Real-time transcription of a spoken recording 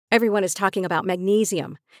Everyone is talking about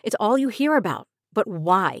magnesium. It's all you hear about. But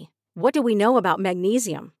why? What do we know about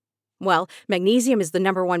magnesium? Well, magnesium is the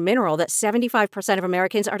number one mineral that 75% of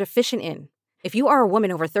Americans are deficient in. If you are a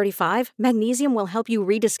woman over 35, magnesium will help you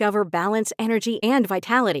rediscover balance, energy, and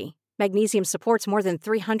vitality. Magnesium supports more than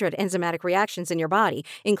 300 enzymatic reactions in your body,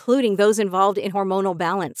 including those involved in hormonal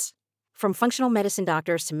balance. From functional medicine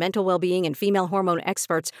doctors to mental well-being and female hormone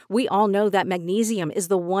experts, we all know that magnesium is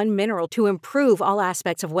the one mineral to improve all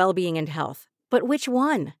aspects of well-being and health. But which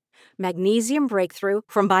one? Magnesium Breakthrough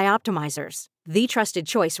from Bioptimizers, the trusted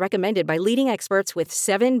choice recommended by leading experts with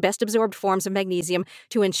 7 best-absorbed forms of magnesium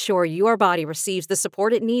to ensure your body receives the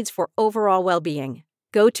support it needs for overall well-being.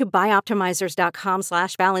 Go to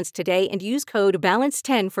bioptimizers.com/balance today and use code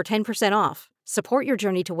BALANCE10 for 10% off. Support your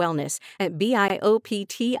journey to wellness at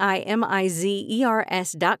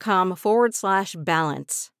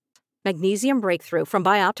bioptimizers.com/balance. Magnesium Breakthrough from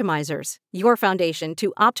Bioptimizers, your foundation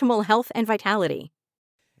to optimal health and vitality.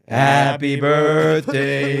 Happy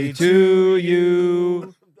birthday to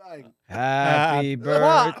you. Happy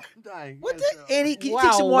birthday. What the? Andy, can you Wow,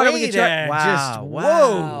 take some water? We wait can try. a- Wow, just-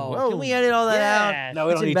 wow. whoa. Can we edit all that out? No,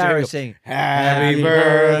 It's embarrassing. Happy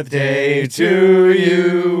birthday to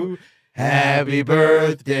you. Happy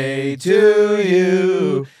birthday to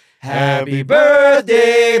you. Happy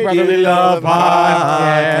birthday, Brotherly Love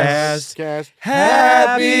Podcast.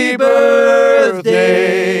 Happy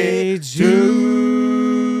birthday to you.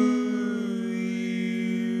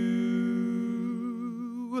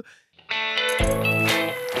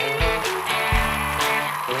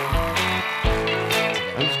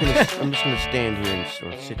 I'm just gonna stand here and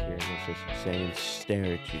or sit here and just say and stare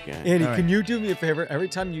at you guys. Andy, All can you do me a favor? Every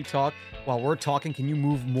time you talk, while we're talking, can you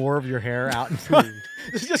move more of your hair out in front?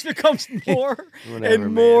 This just becomes more Whatever,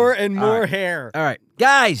 and more man. and more hair. All right,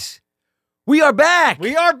 guys, we are back.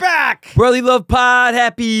 We are back. Brotherly Love Pod.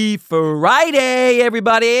 Happy Friday,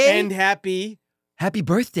 everybody. And happy happy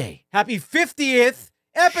birthday. 50th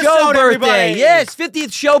episode, Show birthday. everybody. Yes,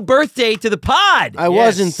 50th show birthday to the pod. I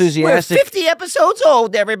was Yes. We're enthusiastic. 50 episodes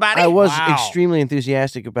old, everybody. I was Wow. extremely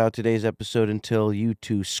enthusiastic about today's episode until you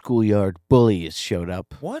two schoolyard bullies showed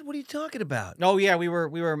up. What? What are you talking about? Oh yeah, we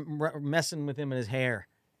were messing with him and his hair.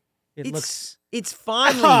 It It's looks. it's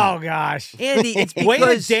finally. Oh gosh. Andy, it's Way to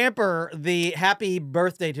because damper the happy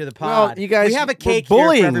birthday to the Well, pod. you guys we have a were cake here for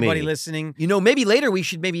bullying everybody me. listening. you know maybe later we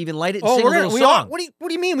should maybe even light it and Oh, sing we're a gonna. little We are. song. What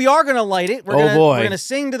do you mean? We are gonna light it. We're Oh, gonna, boy. We're gonna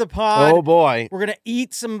sing to the pod. Oh boy! We're gonna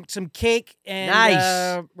eat some cake and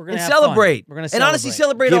Nice. we're gonna And have celebrate. Fun. We're gonna And honestly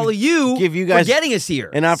celebrate Give- all of you give you guys for getting us here.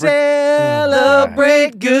 An opportunity.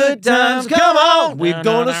 Celebrate good times. Come on. We're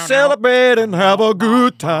gonna celebrate and have a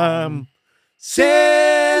good time.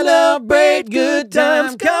 Celebrate good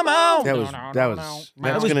times. Come on. That was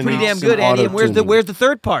That was gonna pretty need damn some good, Andy. And auto-tuning. where's the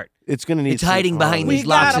third part? It's gonna need. It's some hiding behind auto- these We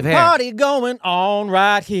locks got of a hair. party going on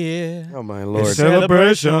right here. Oh my A lord!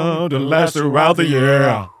 celebration to last throughout the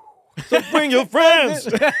year. So bring your friends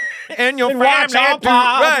and your And watch family our too.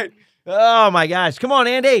 pod. Right. Oh my gosh. Come on,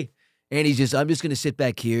 Andy. I'm just gonna sit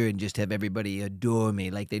back here and just have everybody adore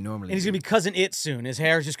me like they normally And he's do. gonna be cousin It soon. His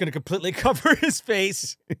hair is just gonna completely cover his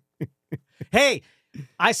face. Hey,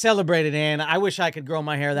 I celebrated, Ann. I wish I could grow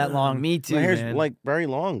my hair that long. Me too, My hair's man. like very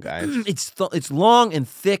long, guys. It's long and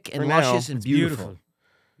thick and For now, luscious and It's beautiful. beautiful.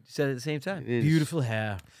 You said it at the same time. It is. Beautiful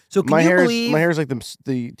hair. So can My you hair's believe? my hair's like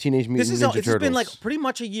the Teenage Mutant This is Ninja it's Turtles. been like pretty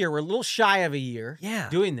much a year. We're a little shy of a year Yeah.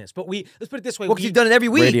 doing this. But let's put it this way. Well, 'cause you've done it every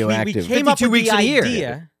week. Radioactive. we came up 52 with weeks the in a year.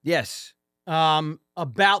 idea Yes.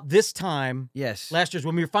 about this time Yes. last year's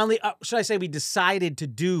when we were finally, should I say, we decided to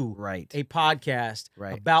do Right. a podcast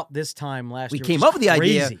Right. about this time last We year. came which up with is the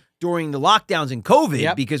idea crazy. during the lockdowns and COVID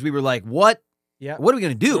Yep. because we were like, what? Yeah. What are we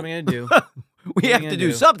going to do? What am I gonna do? we are have we to gonna do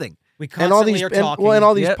do? something. We and all constantly these are and, talking. well, and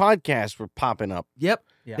all these Yep. podcasts were popping up. Yep.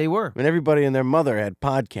 Yeah. They were. And everybody and their mother had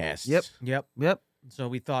podcasts. Yep. Yep. Yep. So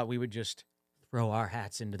we thought we would just throw our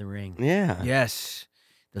hats into the ring. Yeah. Yes.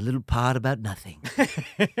 The little pod about nothing.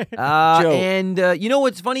 Joe. And you know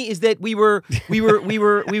what's funny is that we were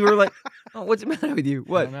like, oh, what's the matter with you?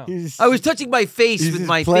 I What? don't know. He's, I was touching my face he's with just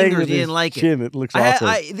my playing fingers. with He his didn't like it. chin. It looks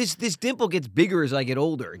awesome. This dimple gets bigger as I get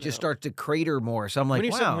older. It just starts to crater more. So I'm like, Wanna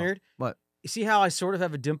hear wow. something weird? What? You see how I sort of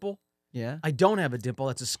have a dimple? Yeah. I don't have a dimple.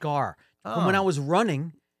 That's a scar. From Oh. when I was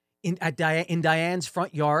running in Diane's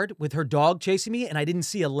front yard with her dog chasing me, and I didn't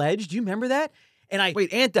see a ledge. Do you remember that? And I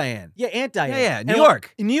Wait, Aunt Diane. yeah, Aunt Diane. Yeah, And New it went-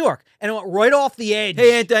 York. in New York, and it went right off the edge.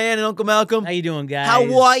 Hey, Aunt Diane and Uncle Malcolm. How you doing, guys?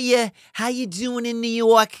 How are you? How you doing in New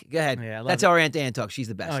York? Go ahead. Yeah, I love That's it. how our Aunt Diane talks. She's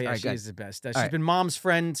the best. Oh yeah, All right, she's go ahead. the best. She's right. been mom's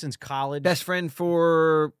friend since college. Best friend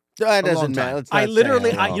for That a long doesn't matter. time. Let's I not say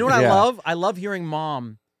literally, how you know what long. I Yeah. love? I love hearing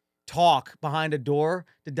mom talk behind a door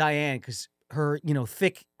to Diane because her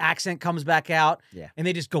thick accent comes back out. Yeah. And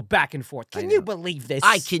they just go back and forth. Can you believe this?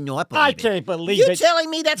 I cannot believe I it. can't believe You it. telling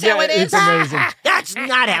me that's Yeah, how it is? it's amazing. That's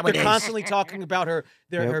not how it They're is. constantly talking about her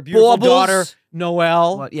Yep. her beautiful Baubles. daughter,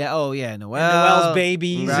 Noelle. What? Yeah. Oh, yeah. Noelle. And Noelle's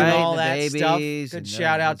babies Right, and all the that stuff. babies Good and,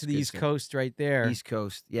 shout out that's to the good East stuff. Coast right there. East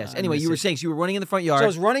Coast. Yes. I Anyway, miss you were it. saying so you were running in the front yard. So I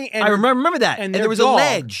was running, and I remember that. and And their there was dog. a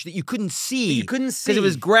ledge that you couldn't see. you couldn't see because it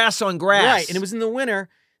was grass on grass. Right, and it was in the winter,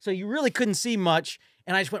 so you really couldn't see much.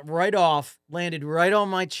 And I just went right off, landed right on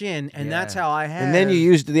my chin, and that's Yeah. how I had. And then you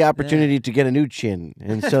used the opportunity to get a new chin,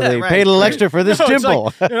 and so they Right. paid a little extra for this No, it's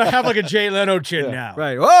dimple. like, I have like a Jay Leno chin now.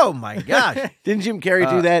 Right. Oh my gosh. Didn't Jim Carrey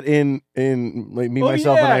do that in like Me, Oh,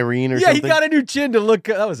 Myself, and yeah. Irene or yeah, something? he got a new chin to look.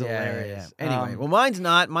 That was Yeah, hilarious. yeah. Anyway, well, mine's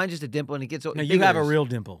not. Mine's just a dimple, and it gets. no, you have a real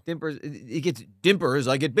dimple. dimpers. It gets dimper as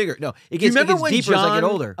I get bigger. No, it Do you gets, remember it gets when deeper John as I get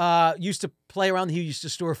older. Used to play around? He used to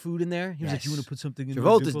store food in there. He was like, "You want to put something in?"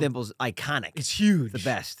 Travolta's my dimple's iconic. It's huge. the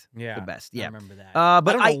best. Yeah, the best. I Yeah. remember that.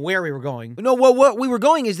 But I don't know where we were going. No, well, what we were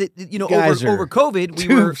going is that Guys over are COVID, we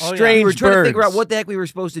two were strange we were trying to figure out birds. what the heck we were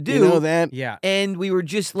supposed to do. You know that? Yeah, And we were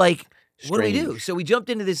just like, what do we do? Strange. So we jumped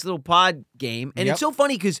into this little pod game, and Yep. it's so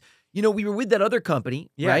funny because we were with that other company,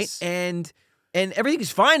 Yes. right? And everything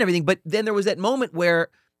is fine, everything, but then there was that moment where,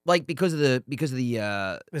 like, because of the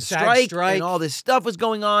The SAG strike strike. and all this stuff was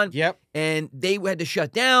going on, Yep. and they had to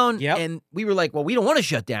shut down, Yep. and we were like, well, we don't want to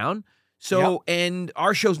shut down. So, and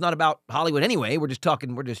our show's not about Hollywood anyway. We're just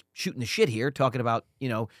shooting the shit here, talking about,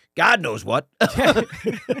 God knows what.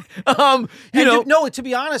 No, to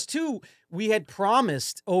be honest, too, we had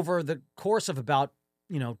promised over the course of about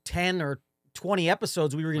 10 or 20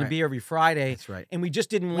 episodes we were going Right. to be every Friday, That's right. and we just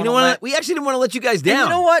didn't We want don't to want let. to. We actually didn't want to let you guys And down. you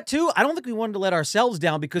know what, too? I don't think we wanted to let ourselves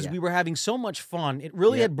down because Yeah. we were having so much fun. It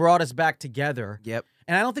really Yep. had brought us back together, Yep.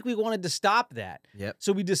 and I don't think we wanted to stop that. Yep.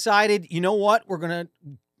 So we decided, you know what? We're going to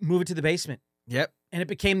move it to the basement, Yep. and it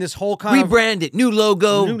became this whole kind Rebrand it. New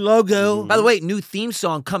logo. of new logo. By the way, new theme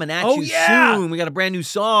song coming at Oh, you yeah. soon. We got a brand new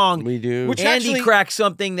song. We do. Which Andy actually- cracked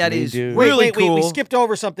something that We is do. really wait, cool. we skipped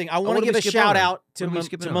over something. I want what to did give we a skip shout over? out to, What did we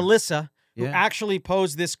skip to over? Melissa, who Yeah. actually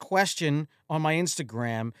posed this question on my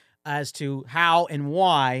Instagram as to how and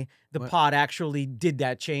why the What? pod actually did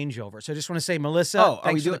that changeover. So I just want to say, Melissa, Oh, are we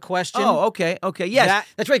thanks for doing- the question. Oh, okay. Yes, That-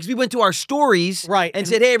 that's right. Because we went to our stories, Right, and and-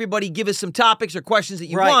 said, "Hey, everybody, give us some topics or questions that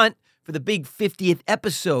you Right. want for the big 50th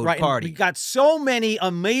episode Right, and party." we got so many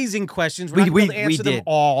amazing questions. We're not we able to answer them did.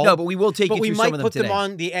 all. No, but we will take but you we through might some of them put today. them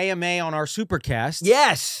on the AMA on our Supercast.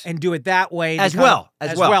 Yes, And do it that way to As kind well, of,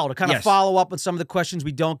 as well. to kind Yes. of follow up with some of the questions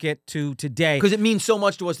we don't get to today. because it means so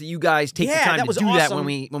much to us that you guys take the Yeah, time that to was do that awesome.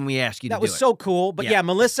 when we ask you to That do was it. so cool. But Yeah. yeah,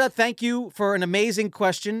 Melissa, thank you for an amazing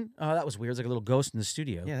question. That was weird. It's like a little ghost in the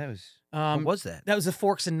studio. Yeah, that was. Um, what was that? That was the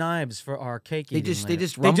forks and knives for our cake. They eating just later.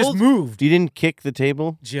 rumbled? moved. You didn't kick the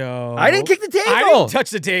table? Joe, I didn't kick the table. I didn't touch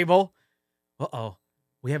the table. Uh-oh.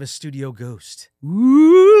 We have a studio ghost.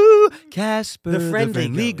 Ooh, Casper, The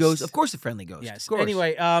friendly ghost. ghost. Of course, the friendly ghost. Yes. Of course.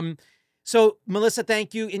 Anyway, so Melissa,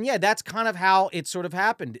 thank you. And yeah, that's kind of how it sort of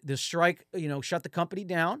happened. The strike, shut the company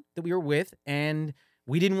down that we were with, and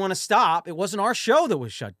we didn't want to stop. It wasn't our show that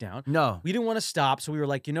was shut down. No. We didn't want to stop, so we were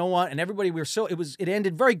like, you know what? And everybody, it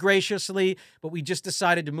ended very graciously, but we just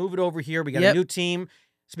decided to move it over here. We got Yep. a new team.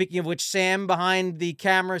 Speaking of which, Sam behind the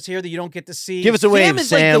cameras here that you don't get to see. Give us a wave, Sam is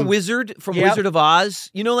Sam. like the wizard from Yep. Wizard of Oz.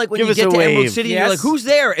 You know, like when Give you us get a to Emerald wave. City, and you're like, Yes. who's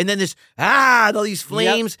there? And then this, all these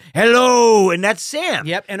flames. Hello, and that's Sam.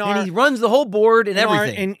 Yep, and he runs the whole board and our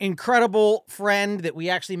everything. incredible friend that we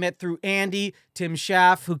actually met through Andy, Tim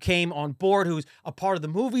Schaff, who came on board, who's a part of the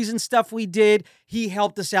movies and stuff we did. He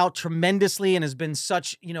helped us out tremendously and has been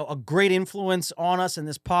such, a great influence on us in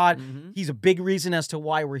this pod. Mhm. He's a big reason as to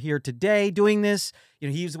why we're here today doing this.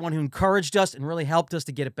 He's the one who encouraged us and really helped us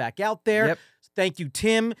to get it back out there. Yep. Thank you,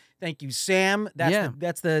 Tim. Thank you, Sam. That's Yeah.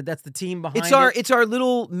 that's the team behind It's our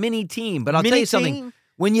little mini team. But I'll tell you something. Mini-team?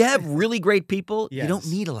 When you have really great people, you don't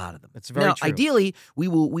Yes. need a lot of them. That's very now, true. ideally, we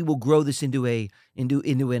will grow this into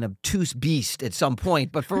an obtuse beast at some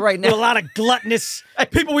point. But for right With a now, lot of gluttonous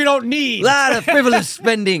people we don't need. a lot of frivolous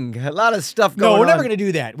spending, a lot of stuff going No, on. we're never going to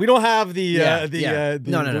do that. We don't have the Yeah.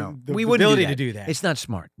 no. We wouldn't ability do that. to do that. It's not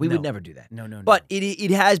smart. We No. would never do that. No. But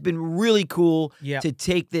it has been really cool Yep. to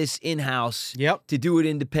take this in-house, Yep. to do it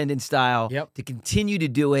independent style, Yep. to continue to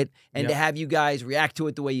do it, and to Yep. have you guys react to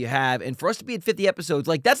it the way you have. And for us to be at 50 episodes,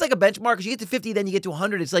 like that's like a benchmark. Because you get to 50, then you get to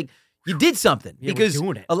 100. It's like you did something. Yeah, we're because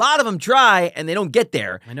doing it. a lot of them try and they don't get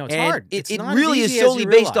there. I know, it's And hard. It, It's it not as really is easy as solely you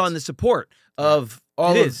based realize. on the support of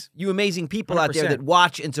all It of is. you amazing people out there 100%. that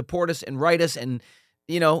watch and support us and write us and.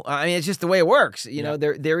 I mean, it's just the way it works.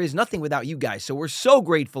 There is nothing without you guys. So we're so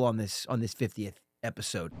grateful on this 50th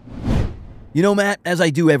episode. You know, Matt, as I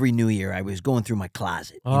do every New Year, I was going through my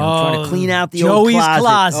closet, trying to clean out the old Joey's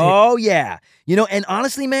closet. Oh, yeah. And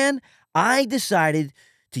honestly, man, I decided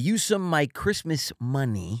to use some of my Christmas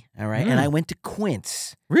money, all right? And I went to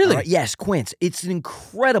Quince. Really? All right? Yes, Quince. It's an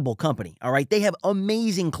incredible company, all right? They have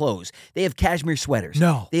amazing clothes. They have cashmere sweaters.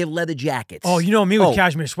 No. They have leather jackets. Oh, you know me with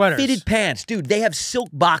cashmere sweaters. Fitted pants. Dude, they have silk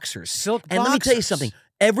boxers. And let me tell you something.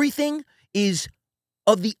 Everything is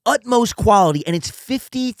of the utmost quality, and it's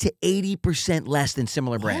 50 to 80% less than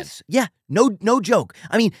similar brands. Yeah, no joke.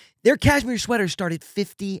 I mean, their cashmere sweaters start at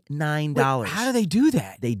 $59. Wait, how do they do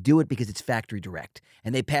that? They do it because it's factory direct,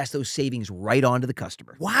 and they pass those savings right on to the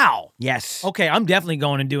customer. Wow. Yes. Okay, I'm definitely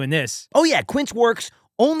going and doing this. Oh, yeah, Quince works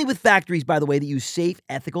only with factories, by the way, that use safe,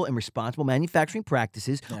 ethical, and responsible manufacturing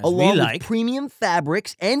practices, along with premium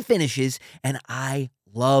fabrics and finishes, and I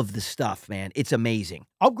love the stuff, man. It's amazing.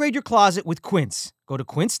 Upgrade your closet with Quince. Go to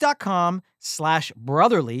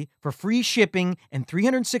quince.com/brotherly for free shipping and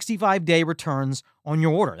 365-day returns on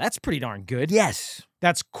your order. That's pretty darn good. Yes.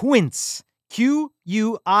 That's Quince,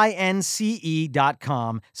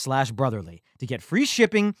 QUINCE.com/brotherly to get free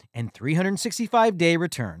shipping and 365-day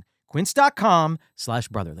return.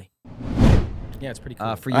 Quince.com/brotherly. Yeah, it's pretty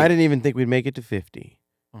cool. For you. I didn't even think we'd make it to 50.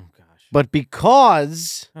 Oh, gosh. But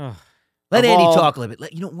because... Let of Andy all- talk a little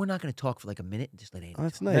bit. We're not going to talk for like a minute. Just let Andy Oh,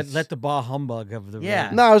 that's talk. nice. Let the bah humbug of the Yeah.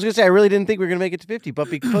 No, I was going to say, I really didn't think we were going to make it to 50, but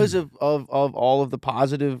because of all of the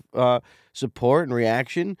positive support and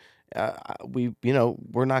reaction,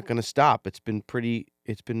 we're not going to stop. It's been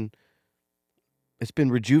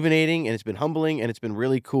rejuvenating, and it's been humbling, and it's been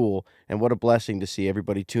really cool. And what a blessing to see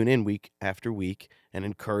everybody tune in week after week and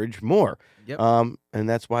encourage more. Yep. And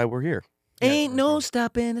that's why we're here. Ain't no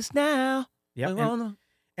stopping us now. Yeah.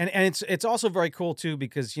 And it's also very cool too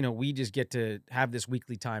because we just get to have this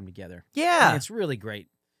weekly time together. Yeah. And it's really great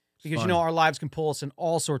because fun. our lives can pull us in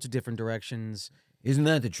all sorts of different directions. Isn't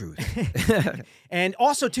that the truth? And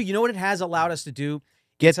also too, you know what it has allowed us to do?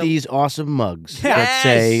 Get these awesome mugs Yes, that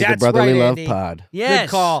say the that's Brotherly right, Love Andy. Pod. Yes. Good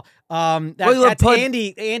call. Brotherly Love That's Pod.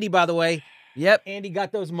 Andy, by the way. Yep. Andy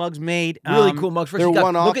got those mugs made. Really cool mugs. First, they're he got-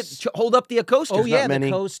 one-offs. Hold up the coasters. Oh yeah, many.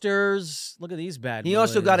 the coasters. Look at these bad He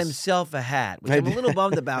also got boys. himself a hat, which I I'm a did. little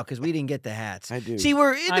bummed about because we didn't get the hats. I do. See,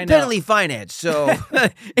 we're independently financed, so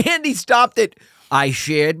Andy stopped it. I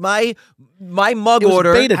shared my mug It was a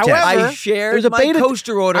order. beta test. I However, shared it was a my beta-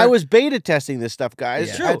 coaster order. I was beta testing this stuff,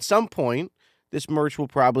 guys. Yeah. At some point, this merch will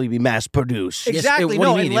probably be mass produced. Yes, Exactly. what do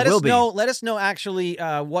No, you and mean? let It will us be. know. Let us know actually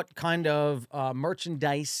what kind of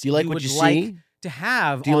merchandise Do you like what would you like see? to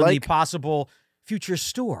have Do you on the like- possible future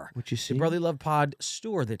store. What you see? The Brotherly Love Pod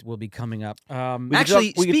store that will be coming up. Actually,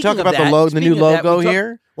 we could speaking talk of about that, the speaking new of that, logo we talk-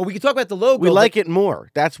 here. Well, we can talk about the logo. We like it more.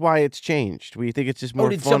 That's why it's changed. We think it's just more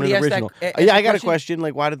did fun somebody and ask that- original. ask Yeah, the I got a question? question.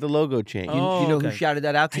 Like, why did the logo change? Do you Oh, know who okay. shouted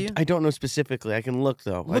that out to you? I don't know specifically. I can look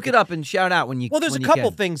though. Look it up and shout out when you. Well, there's a when you couple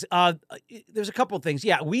can. things. There's a couple things.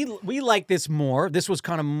 Yeah, we like this more. This was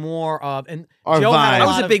kind of more of and Our Joe had vibe. a I lot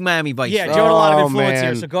was a of- big Miami Vice. Yeah, fan. Joe had a lot Oh, of influence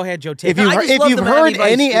here. man. So go ahead, Joe. Take If it. you've I just if love you've the Miami heard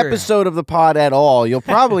Vice any spirit. episode of the pod at all, you'll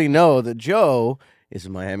probably know that Joe is a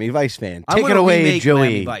Miami Vice fan. I Take wanna it away, remake Joey.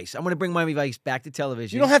 Miami Vice. I'm going to bring Miami Vice back to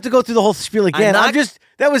television. You don't have to go through the whole spiel again. not-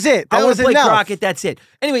 That was it. I That want was to play enough. Crockett. That's it.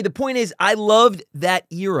 Anyway, the point is, I loved that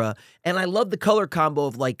era, and I love the color combo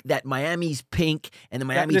of like that Miami's pink and the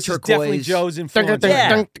Miami This turquoise. is definitely Joe's influence.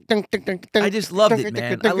 Yeah. I just loved it,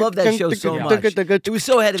 man. I love that show so much. It was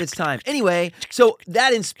so ahead of its time. Anyway, so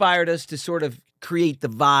that inspired us to sort of create the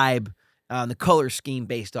vibe, the color scheme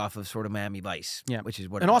based off of sort of Miami Vice. Yeah. which is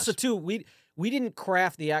what. And it also was. too, we didn't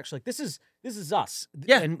craft the actual like this is us.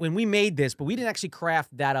 Yeah. And when we made this, but we didn't actually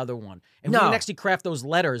craft that other one. And we No. didn't actually craft those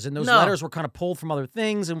letters. And those No. letters were kind of pulled from other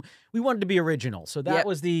things. And we wanted to be original. So that Yep.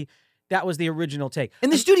 was the original take.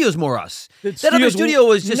 and the studio's more us. The That other studio's- studio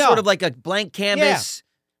was just no. sort of like a blank canvas.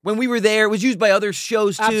 When we were there, it was used by other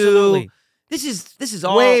shows too. Absolutely. This is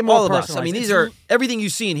all, Way more all of us. I personalized. mean, these It's- are everything you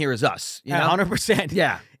see in here is us. You know? 100%.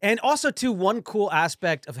 Yeah. And also, too, one cool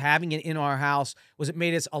aspect of having it in our house was it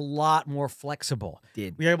made us a lot more flexible.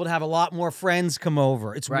 Did. We were able to have a lot more friends come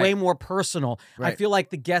over. It's Right. way more personal. I Right. feel like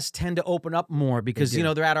the guests tend to open up more because,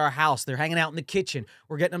 do. they're at our house. They're hanging out in the kitchen.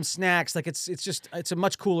 We're getting them snacks. Like, it's a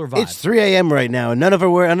much cooler vibe. It's 3 a.m. right now, and none of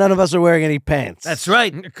us are wearing any pants. That's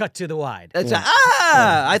right. Cut to the wide. That's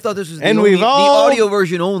I thought this was the, And only, we've the all- audio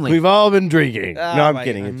version only. We've all been drinking. Ah, No, I'm right.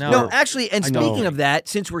 kidding. I It's know. No, more- actually, and I know. speaking of that,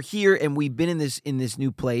 since we're here and we've been in this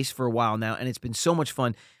new place for a while now, and it's been so much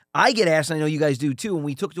fun, I get asked, and I know you guys do too, and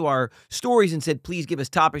we took to our stories and said, please give us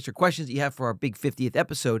topics or questions that you have for our big 50th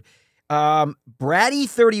episode.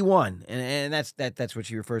 Bratty31, and that's what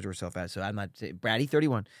she refers to herself as, so I'm not saying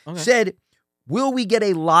Bratty31, Okay. said, Will we get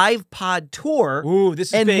a live pod tour? Ooh, this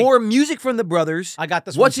is and big. more music from the brothers? I got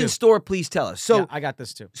this What's one, in too. store? Please tell us. So, Yeah, I got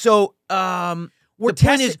this too. so We're the point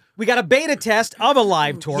testing. is, We got a beta test of a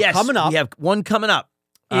live tour yes, coming up we have one coming up.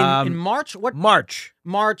 in March. What March.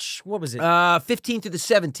 March? What was it? 15th to the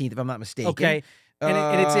 17th, if I'm not mistaken. Okay.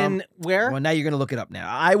 And it's in where? Well, now you're going to look it up now.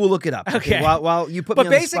 I will look it up. Okay. While you put But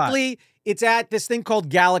me on the spot. basically, it's at this thing called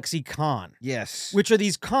Galaxy Con, Yes. which are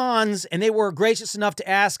these cons, and they were gracious enough to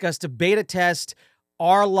ask us to beta test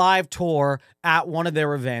our live tour at one of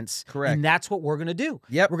their events. Correct. And that's what we're going to do.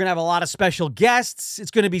 Yep. We're going to have a lot of special guests.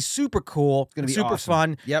 It's going to be super cool. It's gonna be super awesome.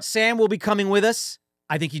 fun. Yep. Sam will be coming with us.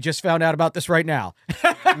 I think you just found out about this right now.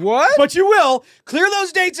 What? But you will. Clear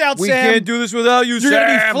those dates out, We Sam. can't do this without you, You're going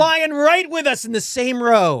to be Sam. flying right with us in the same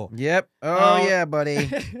row. Yep. Oh, Oh. yeah, buddy.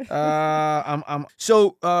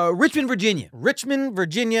 So Richmond, Virginia, Richmond,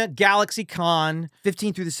 Virginia, Galaxy Con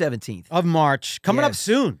 15th through the 17th. of March. Coming up Yes.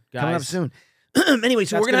 soon, guys. Coming up soon. Anyway,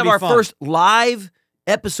 so That's we're going to gonna have be our fun. first live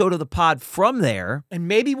episode of the pod from there. And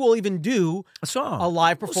maybe we'll even do A song. a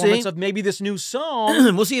live We'll performance see. of maybe this new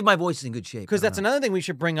song. We'll see if my voice is in good shape. Because that's another thing we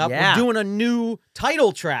should bring up. Yeah. We're doing a new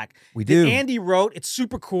title track. We that do. Andy wrote. It's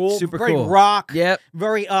super cool. Super very cool. rock. Yep.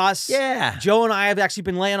 Very us. Yeah. Joe and I have actually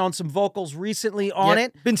been laying on some vocals recently on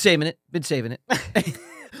Yep. it. Been saving it.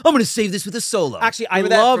 I'm going to save this with a solo. Actually, I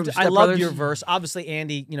Remember that loved from Step your Brothers? verse. Obviously,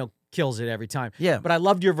 Andy, kills it every time. Yeah. But I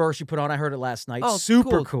loved your verse you put on. I heard it last night. Oh, Super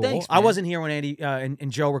cool. cool. Thanks, I man. wasn't here when Andy and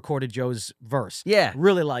Joe recorded Joe's verse. Yeah.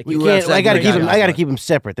 Really like We it. can't. I got to great keep them. job. I got to keep them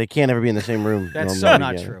separate. They can't ever be in the same room. That's normally so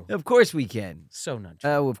not together. true. Of course we can. So not true.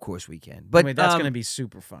 Oh, of course we can. But Anyway, that's going to be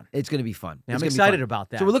super fun. It's going to be fun. Yeah, It's I'm gonna be excited fun. about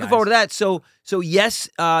that. So we're looking guys. forward to that. So yes,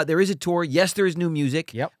 there is a tour. Yes, there is new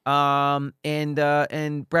music. Yep.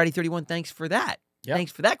 And Brady 31, thanks for that. Yep.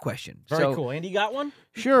 Thanks for that question. Very So, cool. Andy got one?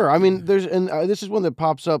 Sure. I mean, there's this is one that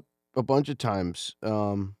pops up a bunch of times.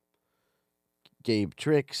 Gabe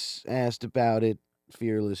Tricks asked about it.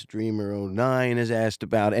 Fearless Dreamer 09 has asked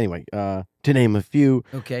about it. Anyway, to name a few.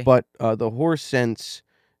 Okay. But the horse sense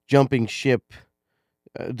jumping ship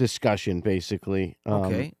discussion, basically.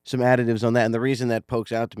 Okay. Some additives on that. And the reason that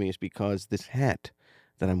pokes out to me is because this hat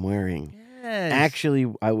that I'm wearing Yes.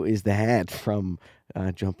 actually is the hat from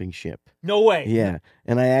Jumping Ship. No way. Yeah.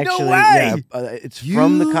 And I actually, way! it's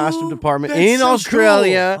from the costume department in That's so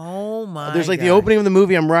Australia. cool. Oh my! There's like the God. opening of the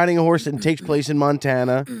movie. I'm riding a horse and takes place in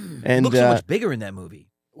Montana. And Looks so much bigger in that movie.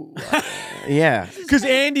 yeah. Because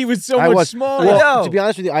Andy was so I much was smaller. Well, know. to be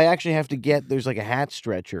honest with you, I actually have to get there's like a hat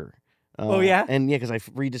stretcher. Oh, yeah? And yeah, because I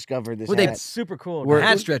rediscovered this Well, they- hat. That's super cool. We're- A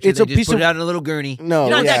hat stretcher. it's They a just piece put of- it out in a little gurney. No,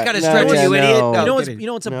 You're not yeah, that kind of no, stretcher, yeah, you idiot. no. No, You know what's kidding.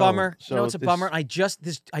 a No. bummer? So You know what's a this- bummer? I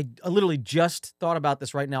literally just thought about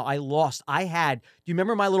this right now. I had. Do you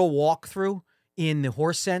remember my little walkthrough in the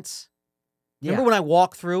horse sense? Remember when I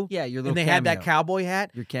walked through? Yeah, your little And they had that cameo. cowboy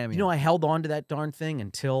hat. Your cameo. You know, I held on to that darn thing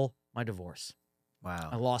until my divorce. I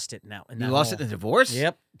Wow. lost it now. You lost it in a divorce?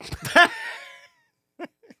 Yep.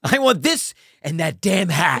 I want this and that damn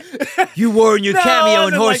hat you wore in your No, cameo in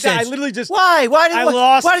nothing Horse like that. I Sense. literally just. Why? Why I does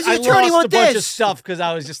lost. Why does the I attorney lost want a bunch of this? stuff because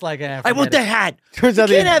I was just like, I want the hat. Turns You out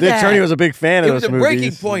can't have the that. attorney was a big fan It of was those a movies.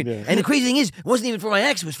 breaking point. Yeah. And the crazy thing is, it wasn't even for my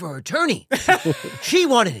ex, it was for her attorney. She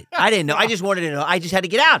wanted it. I didn't know. I just wanted to know. I just had to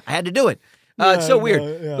get out. I had to do it. It's so weird.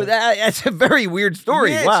 But that's a very weird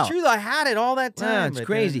story. Yeah, wow. it's true. Though. I had it all that time. Wow, it's but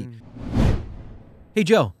crazy. then- Hey,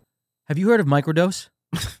 Joe, have you heard of microdose?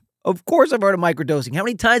 Of course I've heard of microdosing. How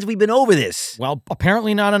many times have we been over this? Well,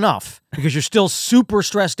 apparently not enough because you're still super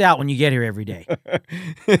stressed out when you get here every day.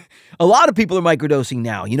 A lot of people are microdosing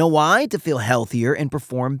now. You know why? To feel healthier and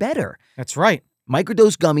perform better. That's right.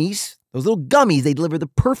 Microdose gummies, those little gummies, they deliver the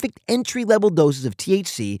perfect entry-level doses of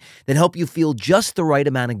THC that help you feel just the right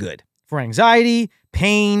amount of good. For anxiety,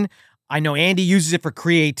 pain. I know Andy uses it for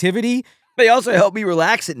creativity. They also help me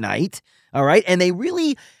relax at night, all right? And they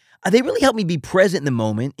really help me be present in the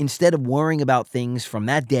moment instead of worrying about things from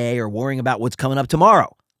that day or worrying about what's coming up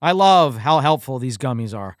tomorrow. I love how helpful these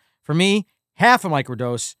gummies are. For me, half a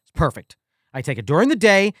microdose is perfect. I take it during the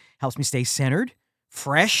day, helps me stay centered,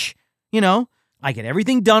 fresh. I get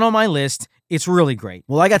everything done on my list. It's really great.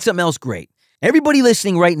 Well, I got something else great. Everybody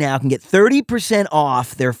listening right now can get 30%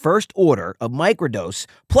 off their first order of Microdose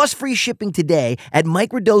plus free shipping today at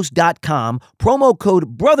microdose.com, promo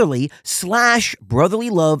code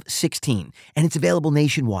brotherly/brotherlylove16. And it's available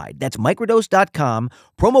nationwide. That's microdose.com,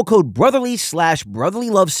 promo code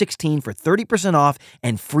brotherly/brotherlylove16 for 30% off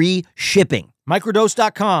and free shipping.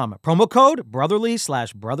 Microdose.com, promo code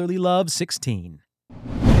brotherly/brotherlylove16.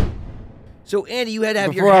 So, Andy, you had to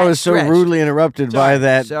have Before your hat I was so stretched. rudely interrupted by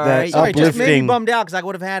that Sorry. Sorry, just made me uplifting bummed out because I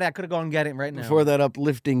would have had it. I could have gone and get it right now. before that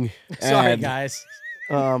uplifting Sorry, ad. guys.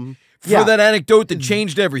 for that anecdote that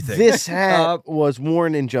changed everything. This hat was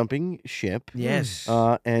worn in Jumping Ship. Yes.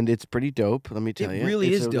 And it's pretty dope, let me tell you. It really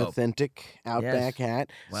it's is an dope. authentic Outback hat.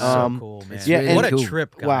 Wow. So cool, man. yeah, really what cool. a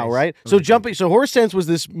trip, guys. Wow, right? So Horse Sense was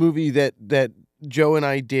this movie that Joe and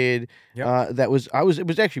I did. Yep. It was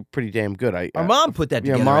actually pretty damn good. Our mom put that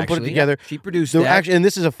yeah, together. Mom put it actually. together. She produced So that. actually, and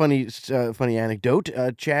this is a funny anecdote.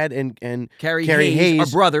 Chad and Carrie Hayes,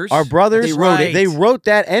 Hayes, our brothers. They wrote it. Right. They wrote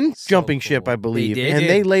that and So Jumping Ship, cool. I believe, did. and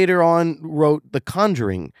they later on wrote the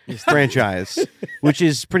Conjuring franchise, which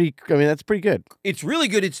is pretty. I mean, that's pretty good. It's really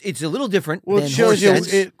good. It's a little different. Well, it than shows you Horse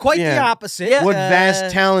Sense. Quite yeah, the opposite. Yeah. what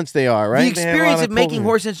vast talents they are, right? The They have a lot experience of making culture.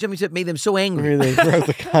 Horse Sense Jumping Ship made them so angry. They wrote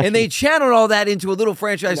the Conjuring. And they channeled all that into a little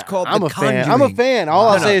franchise called I'm The a fan. Conjuring. I'm a fan. All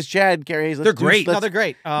I'll No. say is Chad, Carrie Hayes. They're great. No, they're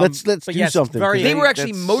great. let's but do yes, something, Very, 'cause They were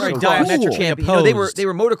actually That's so motocross cool. diametrically champions. You know, they were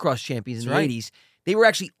opposed. motocross champions in That's right. the 80s. They were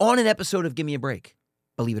actually on an episode of Give Me a Break.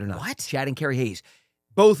 Believe it or not. What? Chad and Carrie Hayes.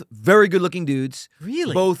 Both very good-looking dudes.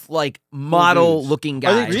 Really? Both like model-looking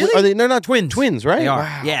Are guys. they, are they? They're not twins. Twins, right? They are.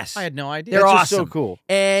 Wow. Yes. I had no idea. They're That's just awesome. so cool.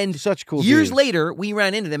 And Such cool years dudes. later, we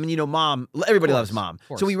ran into them, and Mom. Everybody loves Mom.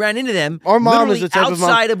 course. So we ran into them. Our mom is literally the type of mom.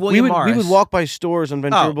 outside of William we Morris. would walk by stores on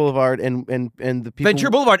Ventura Oh. Boulevard and the people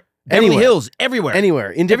Ventura Boulevard, Beverly Anywhere. Hills, everywhere.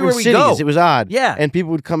 anywhere in different Everywhere we cities. go. It was odd. Yeah. and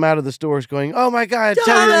people would come out of the stores going, "Oh my God,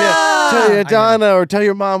 tell Donna!" your Donna or tell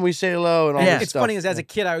your mom we say hello." And all Yeah. this It's stuff. funny, as a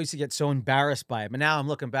kid, I used to get so embarrassed by it, but now I'm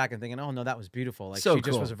looking back and thinking, oh no, that was beautiful. Like So she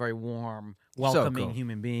just cool. was a very warm, welcoming cool.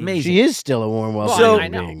 human being. Amazing. She is still a warm, Well, welcoming I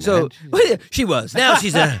know. being, So man. she was. Now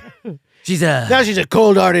she's a. Now she's a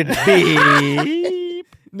cold-hearted beep.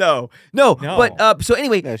 No. No. But so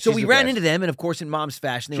anyway, No, so she's we the ron best. into them, and of course, in Mom's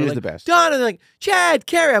fashion, they She's were like, the best. Donna, they're like, Chad,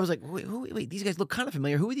 Carrie. I was like, wait, these guys look kind of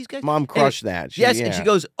familiar. Who are these guys? Mom crushed that. Yes, and she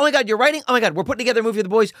goes, "Oh my God, you're writing! Oh my God, we're putting together a movie with the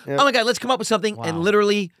boys! Yep. Oh my God, let's come up with something!" Wow. And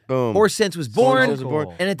literally, Boom. Horse Sense was born. Sense was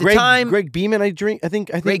born. And at the Greg, time, Greg Beeman, I think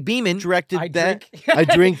Greg Beeman, directed I that. drink. I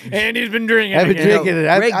drink. And he's been drinking. I've been again. drinking it.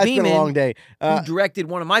 Greg It's been a Beeman, long day. who directed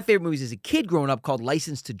one of my favorite movies as a kid growing up called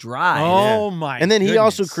License to Drive. Oh my! And then he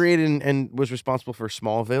also goodness. created and was responsible for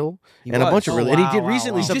Smallville He and a was. bunch of Oh, really. And he did wow,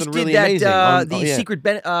 recently wow. He something just really did that, amazing. the secret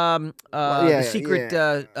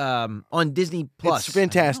on Disney Plus. It's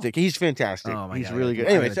fantastic. He's fantastic. Oh, my He's God, really I good.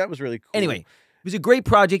 gotta- Anyways, that was really cool. Anyway, it was a great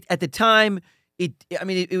project at the time. It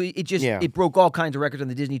just Yeah. it broke all kinds of records on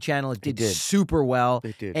the Disney Channel. It did did. super well.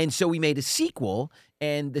 It did. And so we made a sequel,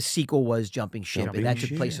 and the sequel was Jumping Ship, Jumping and that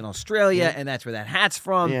took place Ship. in Australia, and that's where that hat's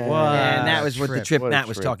from. Yeah. And that was what the Trip. trip What a Matt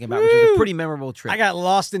was trip. talking about, which was a pretty memorable trip. I got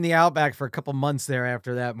lost in the outback for a couple months there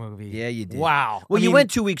after that movie. Yeah, you did. Wow. Well, I you mean, went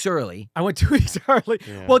 2 weeks early, I went 2 weeks early.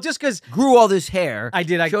 Yeah. Well, just because grew all this hair. I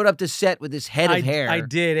did. I showed up to set with this head of hair. I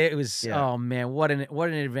did. It was. Yeah. Oh man, what an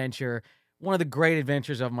adventure! One of the great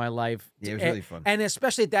adventures of my life. Yeah, it was And- really fun. and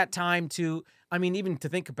especially at that time too. I mean, even to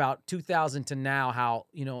think about 2000 to now, how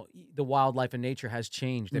the wildlife and nature has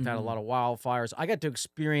changed. They've had a lot of wildfires. I got to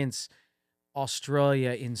experience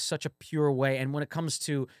Australia in such a pure way. And when it comes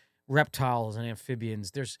to reptiles and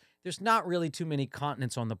amphibians, there's not really too many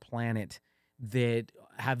continents on the planet that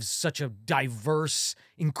have such a diverse,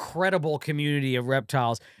 incredible community of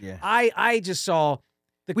reptiles. Yeah. I just saw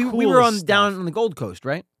the We were coolest on stuff. down on the Gold Coast,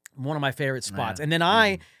 right? One of my favorite spots. Yeah. And then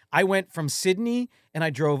I went from Sydney and I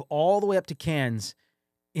drove all the way up to Cairns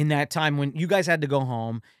in that time when you guys had to go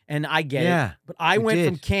home. And I get Yeah, it. But I we went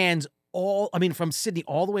from did. Cairns from Sydney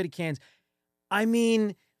all the way to Cairns. I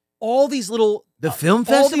mean, all these little The film all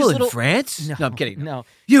festival these in little- France? No, I'm kidding. No.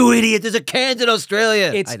 You idiot! There's a Cairns in Australia.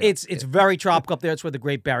 I know. It's very tropical up there. It's where the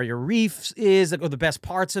Great Barrier Reef is, or the best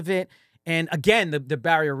parts of it. And again, the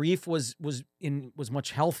Barrier Reef was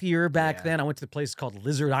much healthier back Yeah. then. I went to the place called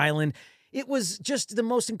Lizard Island. It was just the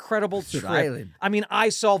most incredible Lizard trip. Island. I mean, I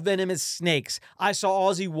saw venomous snakes. I saw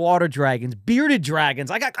Aussie water dragons, bearded dragons.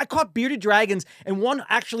 I caught bearded dragons, and one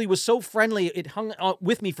actually was so friendly it hung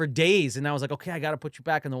with me for days. And I was like, okay, I got to put you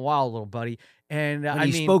back in the wild, little buddy. And When I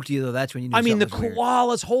he mean, spoke to you, though, that's when you knew I mean, the something was weird.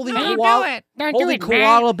 koalas holding Don't koala, do it. Don't do holding it, man.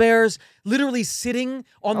 koala bears, literally sitting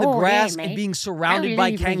on the Oh, yeah, grass and mate. being surrounded I'll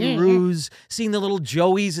by leave you, yeah. kangaroos, seeing the little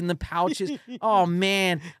joeys in the pouches. Oh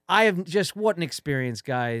man, I have just what an experience,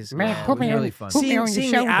 guys. Man, Wow, put it me was on, really fun. put me Seeing, on your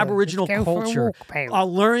seeing the shoulder. Aboriginal Let's go for a culture, walk,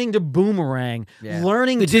 pal. learning to boomerang, Yeah.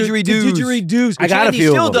 learning The to didgeridoos. didgeridoos. I got a Andy few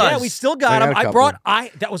of still them. does. Yeah, we still I got got them. a I couple. brought.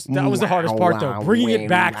 That was the hardest part though, bringing it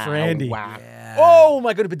back for Andy. Wow. Yeah. Oh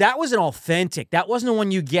my goodness! But that wasn't authentic. That wasn't the one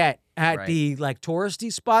you get at Right. the like touristy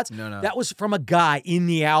spots. No. That was from a guy in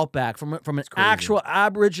the outback, from an actual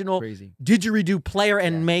Aboriginal Crazy. didgeridoo player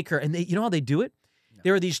and maker. And you know how they do it?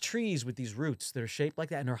 There are these trees with these roots that are shaped like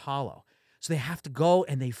that and they're hollow. So they have to go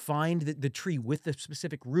and they find the tree with the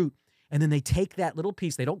specific root And then they take that little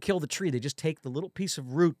piece. They don't kill the tree. They just take the little piece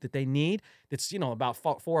of root that they need that's, about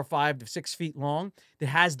 4 or 5 to 6 feet long that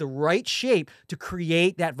has the right shape to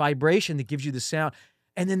create that vibration that gives you the sound.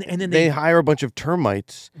 And then they hire a bunch of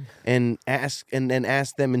termites and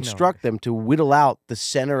instruct them to whittle out the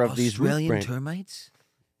center of these root Australian branches. termites?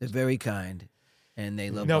 They're very kind, and they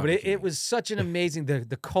love No, but barbecue. it was such an amazing,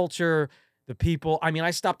 the culture, the people. I mean,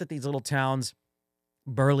 I stopped at these little towns,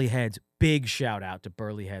 Burley Heads, big shout out to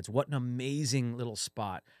Burley Heads. What an amazing little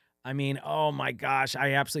spot. I mean, oh my gosh,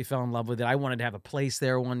 I absolutely fell in love with it. I wanted to have a place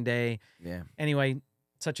there one day. Yeah, Anyway,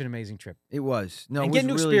 such an amazing trip. it was. No, And it was getting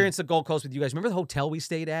to really, experience the Gold Coast with you guys. Remember the hotel we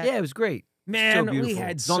stayed at? Yeah, it was great. Man, so we beautiful.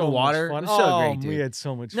 had It's on so the water. much fun. It was so Oh, great, dude. we had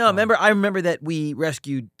so much No, fun. I remember that we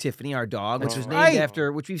rescued Tiffany, our dog, which That's was right. named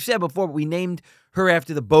after, which we've said before, but we named her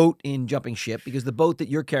after the boat in Jumping Ship because the boat that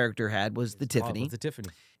your character had was the Oh, it Tiffany. was the Tiffany.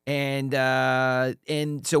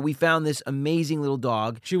 And so we found this amazing little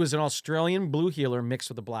dog. She was an Australian blue heeler mixed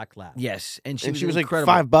with a black lab. Yes, and And she was was like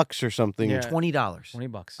incredible. $5 or something. Yeah. $20.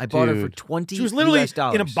 $20. I bought her for Dude. $20. She was literally US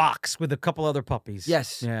dollars. in a box with a couple other puppies.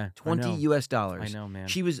 Yes, Yeah. $20 I know. US dollars. I know, man.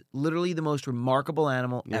 She was literally the most remarkable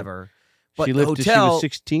animal Yeah. ever. But She the lived till she hotel, was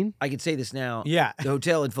 16. I can say this now. Yeah. The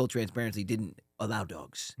hotel, in full transparency, didn't allow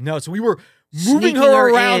dogs. No, so we were moving Sneaking her her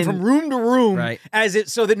around in. from room to room Right.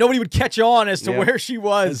 so that nobody would catch on as to Yeah. where she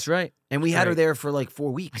was. That's right. And we had her Right. there for like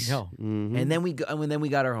 4 weeks. I know. Mhm. And then we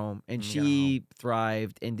got her home, and We got she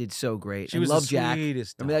thrived and did so great. She and was loved the Jack.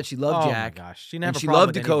 sweetest Remember dog. that? She loved Oh Jack. my gosh. She never she problem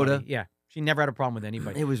loved with Dakota. anybody. Yeah. She never had a problem with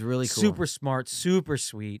anybody. It was really cool. Super smart, super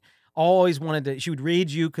sweet. Always wanted to. She would read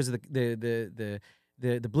you because the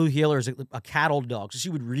blue heeler is a cattle dog, so she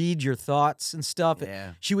would read your thoughts and stuff.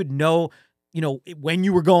 Yeah. She would know, when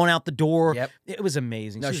you were going out the door. Yep. It was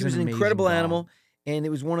amazing. No, she was an amazing incredible dog. animal, and it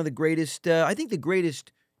was one of the greatest. I think the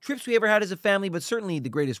greatest trips we ever had as a family, but certainly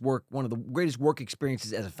one of the greatest work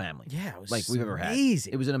experiences as a family. Yeah, it was like we've ever had.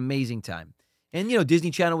 amazing. It was an amazing time, and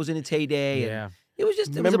Disney Channel was in its heyday. Yeah. And it was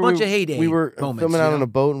just Remember a bunch we, of heyday. We were moments, filming you out know? on a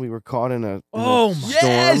boat and we were caught in a Oh my- storm,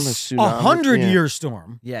 Yes! a A tsunami. 100-year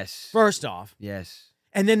storm. Yes. First off, Yes.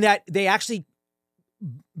 and then that they actually,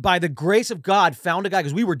 by the grace of God, found a guy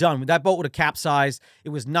because we were done. That boat would have capsized. It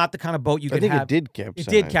was not the kind of boat you I could think have. it did capsize. It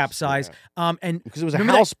did capsize. yeah. And Because it was a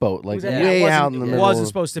remember that- houseboat, like was that- way it wasn't- out in the it middle. wasn't of-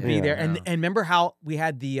 supposed to be yeah. there. And No. remember how we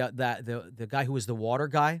had the guy who was the water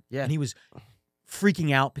guy? Yeah. And he was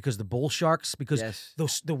freaking out because the bull sharks, because Yes.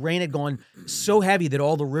 the rain had gone so heavy that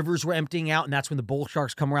all the rivers were emptying out, and that's when the bull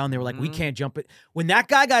sharks come around. They were like, we Mhm. can't jump it. When that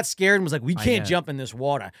guy got scared and was like, we I can't know. jump in this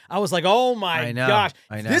water, I was like, oh my I know. gosh,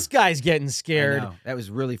 I know. this guy's getting I scared. know. That was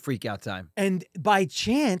really freak out time. And by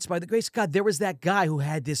chance, by the grace of God, there was that guy who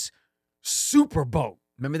had this super boat,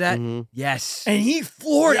 Remember that? Mhm. Yes. and he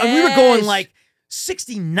floored. And we were going Yes. like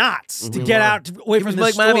 60 knots to Mhm. get out away It from was the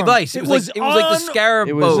like storm. Miami Vice. It was like the Scarab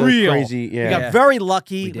It was boat. a Real. crazy, We yeah. got very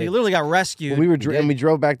lucky. We We, did. literally got rescued. When we were did. and we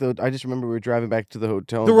drove back I just remember we were driving back to the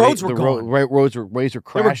hotel. The and roads were gone. Waves were they were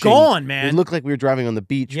crashing. gone, It man. looked like we were driving on the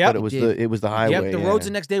beach, Yep. but it was It did. the highway. Yep, the yeah. roads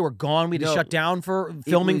the next day were gone. We had to No, shut down for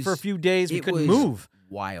filming for a was- few days. We it couldn't was move.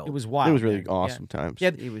 Wild. It was wild. It was really man. Yeah. awesome times. Yeah,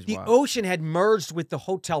 It was the wild. ocean had merged with the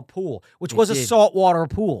hotel pool, which It was a did. saltwater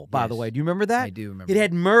pool, by the Yes. way. Do you remember that? I do remember. It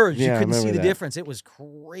had merged. Yeah, You I couldn't see remember the that. difference. It was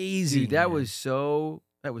crazy. Dude, that man. was so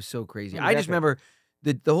crazy. Remember I that just bit? remember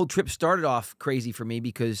the whole trip started off crazy for me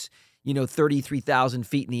because 33,000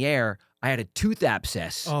 feet in the air, I had a tooth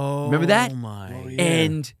abscess. Oh, Remember that? my. Oh, yeah.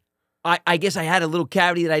 And I guess I had a little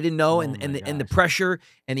cavity that I didn't know, Oh and my the gosh. pressure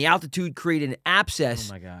and the altitude created an abscess.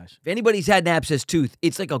 Oh my gosh. If anybody's had an abscess tooth,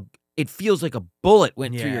 it feels like a bullet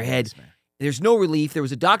went through Yeah, your it head. is, man. There's no relief. There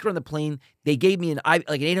was a doctor on the plane. They gave me an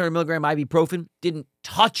 800 milligram ibuprofen. Didn't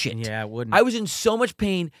touch it. Yeah, it wouldn't. I was in so much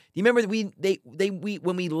pain. Do you remember that we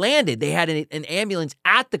when we landed, they had an ambulance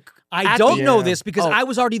at the. I at don't the- know Yeah. this because Oh. I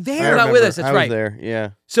was already I there. You're not with remember. us, that's I was right. there. Yeah.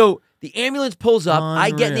 So the ambulance pulls up. I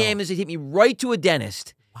get in the Unreal. ambulance. They take me right to a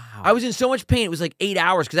dentist. Wow. I was in so much pain. It was like 8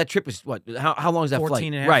 hours because that trip was what? How long is that 14 flight?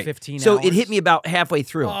 and a half, right. 15 So it hours. hit me about halfway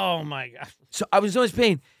through. Oh my gosh. So I was in so much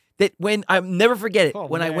pain that when I never forget it. Oh,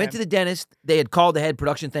 when I went man. to the dentist, they had called the head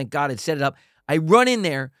production. Thank God, had set it up. I run in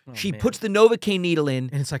there. Oh, She man. puts the Novocaine needle in.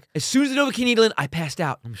 And it's like, As soon as the Novocaine needle in, I passed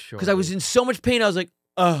out I'm sure. because I was in so much pain. I was like,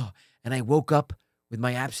 oh, and I woke up with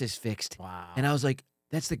my abscess fixed, Wow. and I was like,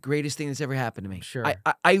 that's the greatest thing that's ever happened to me. Sure.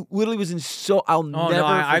 I literally was in so I'll oh, never no,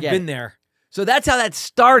 I've forget. been it. there. So that's how that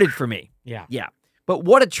started for me. Yeah. Yeah. But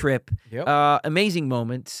what a trip. Yep. Amazing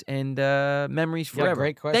moments and memories Yeah, forever.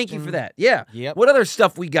 great Thank you for question. that. Yeah. Yep. What other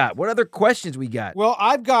stuff we got? What other questions we got? Well,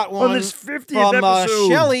 I've got one On this 50th from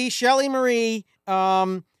episode. Shelly Marie.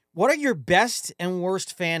 What are your best and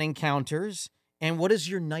worst fan encounters, and what is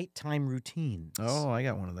your nighttime routine? Oh, I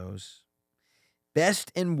got one of those.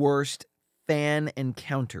 Best and worst fan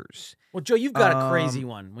encounters. Well, Joe, you've got a crazy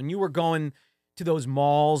one. When you were going to those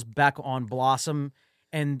malls back on Blossom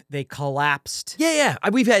and they collapsed. Yeah.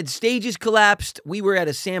 We've had stages collapsed. We were at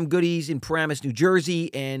a Sam Goody's in Paramus, New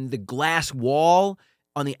Jersey, and the glass wall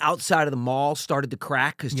on the outside of the mall started to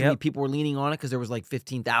crack because too many people were leaning on it because there was like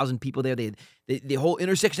 15,000 people there. The whole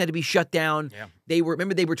intersection had to be shut down. Yeah. They were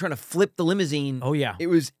trying to flip the limousine. Oh, yeah. It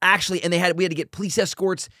was actually, and we had to get police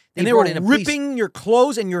escorts. And they were ripping your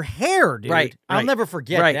clothes and your hair, dude. Right. I'll never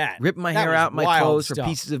forget that. Ripping my That hair was out, my wild clothes stuff. for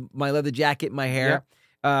pieces of my leather jacket, my hair. Yep.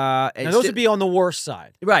 And Now, those would be on the worst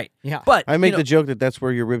side. right. Yeah. But I make you know, the joke that that's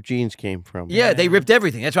where your ripped jeans came from. yeah, they ripped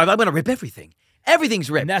everything. That's why I'm going to rip everything. Everything's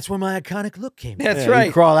ripped. And that's where my iconic look came from. That's Yeah, right.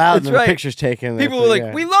 You crawl out That's and the right. picture's taken. People That's were like, like,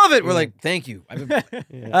 yeah. "We love it." We're like, "Thank you."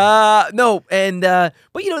 No, and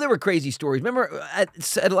but you know there were crazy stories. Remember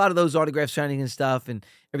at a lot of those autograph signings and stuff and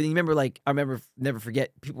everything. Remember, never forget.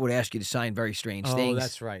 People would ask you to sign very strange things.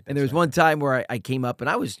 That's right. And there was one time where I came up and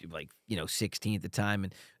I was like, 16 at the time,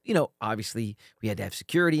 and obviously we had to have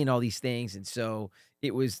security and all these things, and so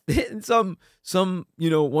it was some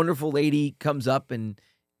wonderful lady comes up and.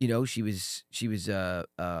 She was was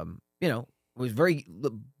very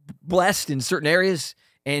blessed in certain areas,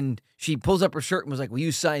 and she pulls up her shirt and was like, "Will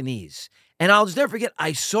you sign these?" And I'll just never forget.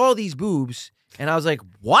 I saw these boobs, and I was like,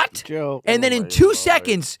 "What?" Joe. And then oh in my 2 Lord.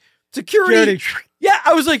 seconds, security. Yeah,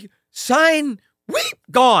 I was like, "Sign, weep,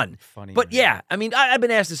 gone." Funny. But man. yeah, I mean, I've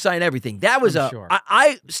been asked to sign everything. That was I'm sure.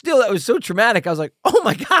 I still, that was so traumatic. I was like, oh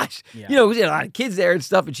my gosh. Yeah. We had a lot of kids there and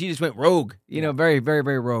stuff, and she just went rogue, very, very,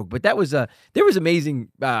 very rogue. But that was, there was amazing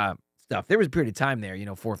stuff. There was a period of time there,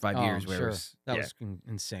 4 or 5 years where sure. it was, That yeah, was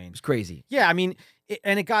insane. it was crazy. Yeah, I mean,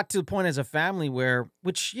 and it got to the point as a family where,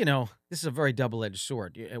 which, this is a very double-edged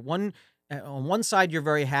sword. On one side, you're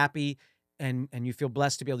very happy and you feel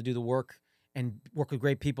blessed to be able to do the work and work with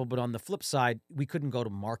great people. But on the flip side, we couldn't go to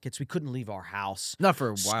markets. We couldn't leave our house. Not for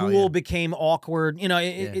a while. School became awkward.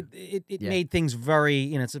 It Yeah. made things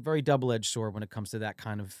very, it's a very double-edged sword when it comes to that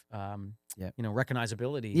kind of, Yeah.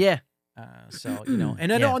 recognizability. Yeah. So,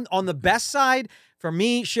 and then Yeah. on the best side, for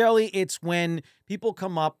me, Shirley, it's when people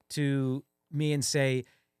come up to me and say,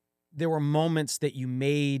 there were moments that you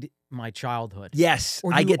made my childhood. Yes,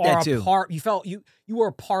 Or I you get are that a too. you felt you were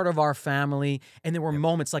a part of our family, and there were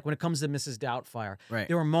moments like when it comes to Mrs. Doubtfire, Right.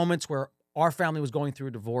 there were moments where our family was going through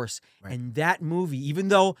a divorce, Right. and that movie, even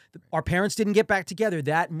though our parents didn't get back together,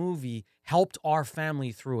 that movie helped our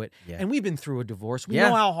family through it. Yeah. And we've been through a divorce. We Yeah.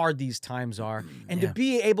 know how hard these times are, and Yeah. to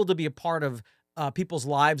be able to be a part of people's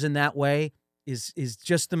lives in that way is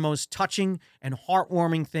just the most touching and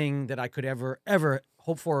heartwarming thing that I could ever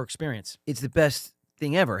hope for or experience. It's the best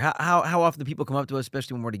thing ever. How often do people come up to us,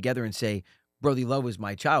 especially when we're together, and say, "Brotherly love was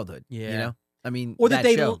my childhood." Yeah. I mean, Or that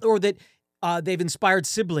show. they've inspired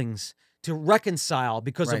siblings to reconcile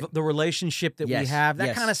because Right. of the relationship that we Yes, have. That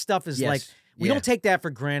yes, kind of stuff is yes, like we yeah. don't take that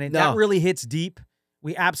for granted. No. That really hits deep.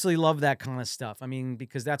 We absolutely love that kind of stuff. I mean,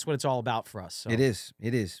 because that's what it's all about for us. So It is.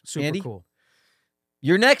 It is. super Andy, cool.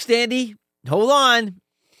 you're next, Andy. Hold on.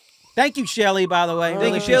 Thank you, Shelley, by the way. Thank you,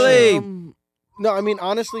 appreciate Shelley. it. No, I mean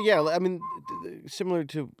honestly, yeah. I mean, similar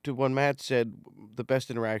to what Matt said, the best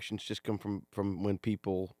interactions just come from when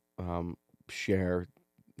people share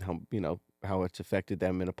how it's affected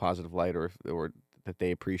them in a positive light, or that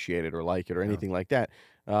they appreciate it or like it or anything like that.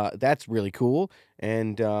 That's really cool,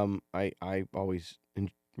 and I always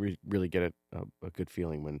really get a good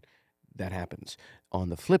feeling when that happens. On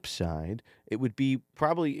the flip side, it would be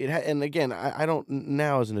probably and again, I don't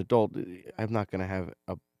now as an adult, I'm not going to have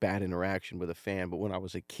a bad interaction with a fan, but when I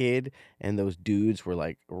was a kid and those dudes were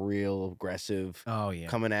like real aggressive, Oh yeah.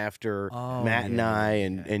 coming after Oh, Matt and yeah, I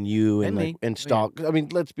yeah, and you And and me. and stalk. I mean,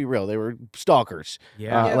 let's be real, they were stalkers.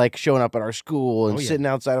 Yeah. Like showing up at our school and Oh, yeah. sitting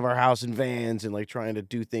outside of our house in vans and like trying to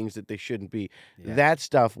do things that they shouldn't be. Yeah. That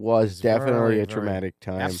stuff was It's definitely very, a very- traumatic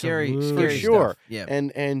time. Scary, Absolutely. scary For sure. stuff. Yeah,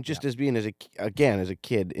 And just as being as a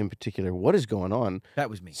kid in particular, what is going on? that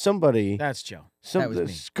was me. Somebody, That's Joe. was me.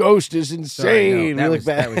 this ghost is Sorry, insane. no, We look was-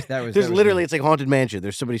 back. that was- There's that was literally, me. it's like Haunted Mansion.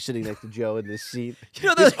 There's somebody sitting next to Joe in this seat. You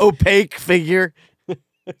know, This opaque figure.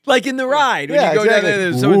 like in the ride when Yeah, you go exactly. down there.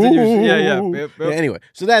 There's someone's in your Ooh. Yep. Yeah, anyway,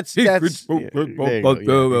 so that's Secrets yeah, spoken there you by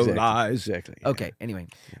go. the exactly, lies. exactly. Yeah. Okay. Anyway,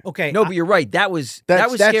 Okay. no, but you're right. That was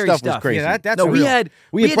that was that scary stuff stuff. was crazy. Yeah, that's no, we real. had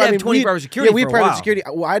We had to have private- 24 hour security. Yeah, we for had a private while. security.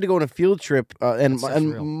 Well, I had to go on a field trip, and That's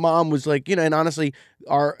real. Mom was like, and honestly,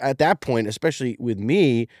 at that point, especially with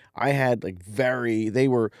me, I had like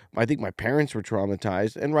I think my parents were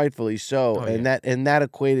traumatized, and rightfully so, Oh, and that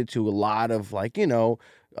equated to a lot of like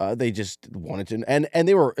they just wanted to, and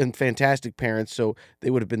they were fantastic parents, so they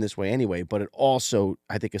would have been this way anyway. But it also,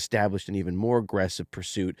 I think, established an even more aggressive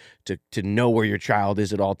pursuit to know where your child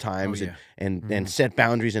is at all times, and set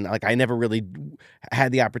boundaries. And like, I never really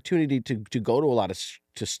had the opportunity to go to a lot of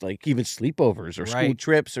just like even sleepovers or school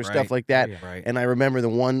trips or stuff like that. And I remember the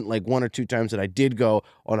one or two times that I did go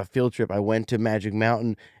on a field trip, I went to Magic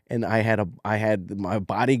Mountain, and I had my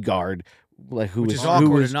bodyguard, like which is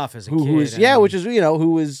awkward enough as a kid. Who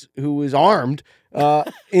was armed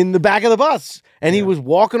in the back of the bus, and he was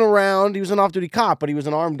walking around. He was an off-duty cop, but he was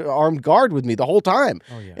an armed guard with me the whole time.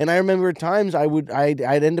 Oh, yeah. And I remember at times I'd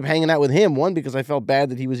end up hanging out with him. One, because I felt bad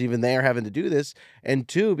that he was even there having to do this, and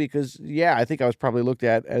two, because I think I was probably looked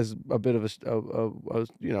at as a bit of a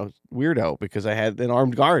weirdo because I had an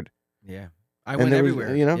armed guard. Yeah, I went everywhere.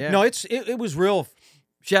 No, it was real.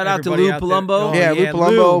 Shout out to Lou Palumbo. Lou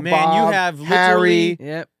Palumbo, Lou, man, Bob, you have Harry.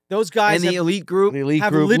 Yep. Those guys and the elite group. The elite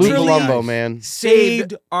have group. Lou literally Palumbo, man.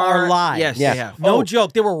 saved our lives. Yes, they have. No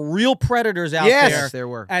joke. There were real predators out there. Yes, there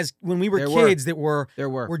were. As when we were kids, that were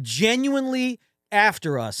genuinely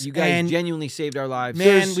after us. You guys genuinely saved our lives.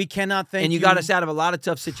 Man, we cannot thank you. And you got us out of a lot of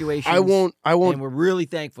tough situations. I won't. And we're really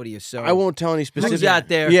thankful to you. So I won't tell any specifics. Lou's out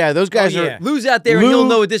there. Yeah, those guys are. Lou's out there, and he'll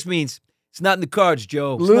know what this means. It's not in the cards,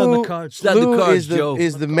 Joe. It's not in the cards. It's not in the cards, Joe.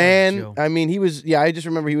 Is the man? I mean, he was. Yeah, I just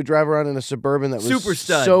remember he would drive around in a Suburban that was super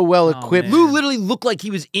stud, so well equipped. Lou literally looked like he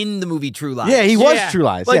was in the movie True Lies. Yeah, he was True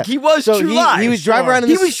Lies. Like he was True Lies. He was driving around.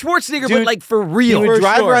 He was Schwarzenegger, but like for real. He would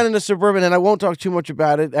drive around in a Suburban, and I won't talk too much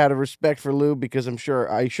about it out of respect for Lou because I'm sure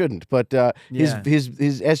I shouldn't. But his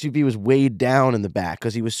SUV was weighed down in the back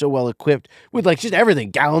because he was so well equipped with like just everything,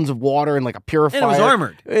 gallons of water and like a purifier. And it was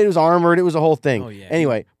armored. It was armored. It was a whole thing. Oh, yeah.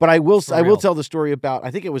 Anyway, but I will tell the story about.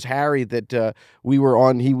 I think it was Harry that we were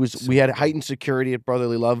on. We had heightened security at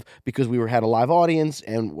Brotherly Love because we had a live audience,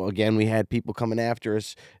 and again we had people coming after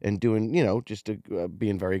us and doing just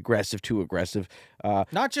being very aggressive, too aggressive.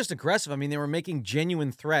 Not just aggressive. I mean, they were making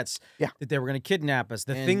genuine threats that they were going to kidnap us,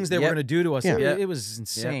 things they were going to do to us. Yeah. It was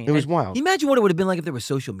insane. It was wild. Can you imagine what it would have been like if there was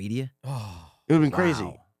social media? Oh, it would have been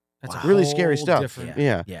crazy. That's really scary stuff.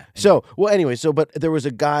 Yeah. So, but there was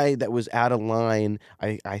a guy that was out of line.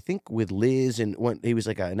 I think with Liz, and when he was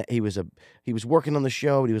he was working on the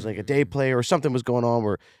show. And he was like a day player or something was going on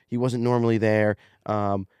where he wasn't normally there.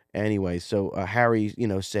 Anyway, so Harry,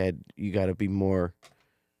 said you got to be more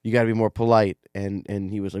polite,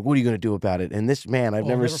 and he was like, "What are you going to do about it?" And this man, I've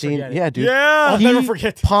never seen. Yeah, dude. Yeah, I'll never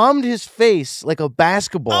forget. Palmed his face like a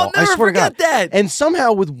basketball. I'll never I swear to God. that. And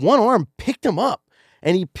somehow with one arm picked him up.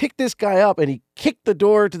 And he picked this guy up and he kicked the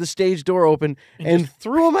door to the stage door open and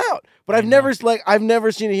threw him out. But I've never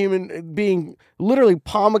seen a human being literally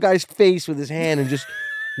palm a guy's face with his hand and just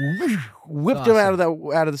whipped him out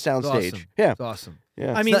of the sound stage. Awesome. Yeah, It's awesome.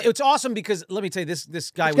 Yeah. I mean, it's awesome because let me tell you, this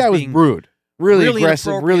guy was rude. Really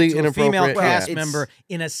aggressive, really to inappropriate. A female cast Yeah. member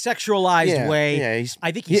in a sexualized way. Yeah,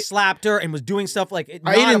 I think he slapped her and was doing stuff like he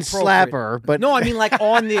didn't slap her, but no, I mean like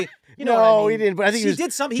on the. You know no, what I mean? he didn't. But I think he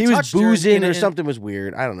did something. He was touched her boozing in or something was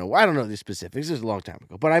weird. I don't know. I don't know the specifics. This is a long time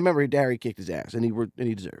ago. But I remember Harry kicked his ass, and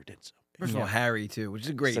he deserved it. So. First of all, Harry too, which is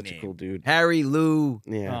a great Such name. a cool dude. Harry, Lou.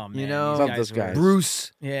 Yeah, Oh, man, you know, love those guys.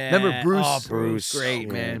 Bruce. Yeah. Remember Bruce? Oh, Bruce. Great,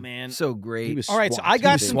 So man. So great. He was All right, so SWAT. I got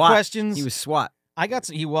He was some SWAT. questions. He was SWAT. I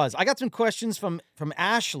got some questions from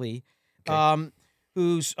Ashley,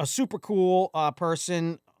 who's a super cool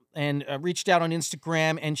person and reached out on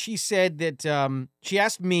Instagram, and she said that she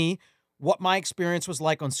asked me what my experience was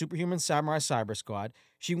like on Superhuman Samurai Cyber Squad.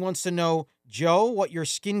 She wants to know, Joe, what your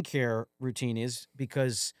skincare routine is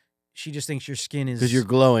because she just thinks your skin is because you're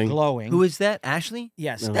glowing. Who is that? Ashley?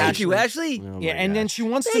 Yes. No, Thank you, Ashley. Oh, Yeah, my and then gosh. she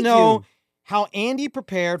wants to Thank know you. how Andy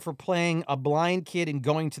prepared for playing a blind kid and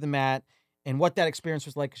going to the mat and what that experience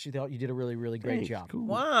was like because she thought you did a really, really great Thanks, job. cool.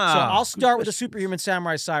 Wow. So I'll start with the Superhuman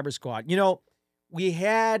Samurai Cyber Squad. You know, we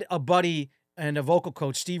had a buddy and a vocal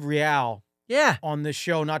coach, Steve Real, Yeah. on this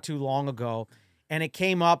show not too long ago, and it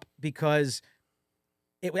came up because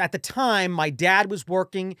at the time my dad was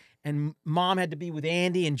working and mom had to be with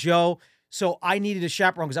Andy and Joe, so I needed a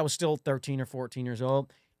chaperone because I was still 13 or 14 years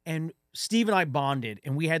old, and Steve and I bonded,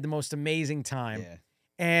 and we had the most amazing time. Yeah.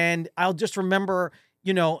 And I'll just remember,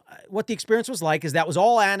 what the experience was like is that was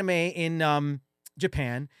all anime in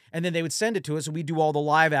Japan, and then they would send it to us, and we'd do all the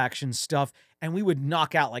live action stuff, and we would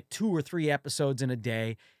knock out like 2 or 3 episodes in a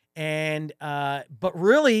day. And but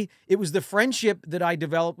really, it was the friendship that I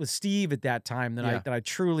developed with Steve at that time that I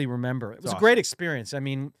truly remember. It was a great experience. I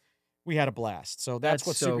mean, we had a blast. So that's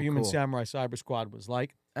what so Superhuman cool. Samurai Cyber Squad was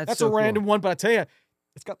like. That's so a random cool. one, but I tell you,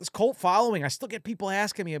 it's got this cult following. I still get people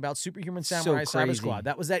asking me about Superhuman Samurai Cyber crazy. Squad.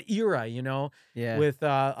 That was that era, Yeah. with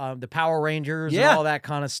the Power Rangers and Yeah. all that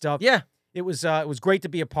kind of stuff. Yeah. It was great to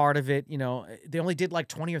be a part of it. They only did like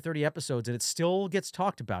 20 or 30 episodes, and it still gets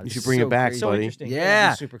talked about. You It's should bring so it back, crazy. so buddy. interesting. Yeah.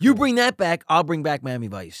 it'd be super You cool. bring that back, I'll bring back Miami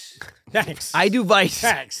Vice. Thanks. I do Vice.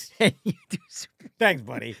 Thanks. And you do Thanks,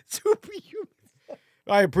 buddy. Superhuman.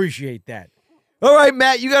 I appreciate that. All right,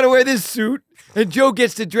 Matt, you got to wear this suit, and Joe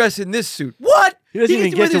gets to dress in this suit. What? He doesn't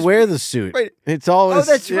even get to this- wear the suit. Right. It's all. Oh, his-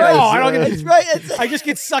 that's yeah, right. it's, I don't get- That's right. That's, I just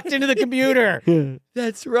get sucked into the computer.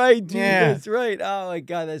 that's right, dude. Yeah. That's right. Oh my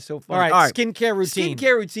God, that's so All funny. right, skincare routine.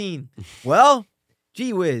 Skincare routine. Well,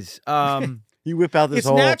 gee whiz. You whip out this It's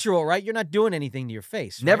whole. natural, right? You're not doing anything to your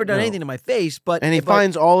face. Never right? done No. anything to my face, but And he but-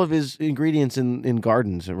 finds all of his ingredients in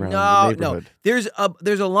gardens around the neighborhood. There's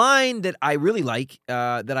a line that I really like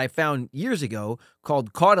that I found years ago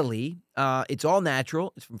called Caudalie. It's all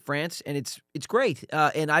natural. It's from France, and it's great.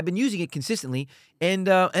 And I've been using it consistently. And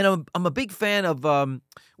I'm a big fan of.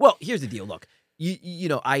 Well, here's the deal. Look, you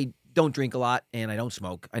know I don't drink a lot, and I don't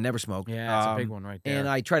smoke. I never smoke. Yeah, that's a big one right there. And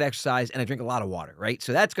I try to exercise, and I drink a lot of water. Right,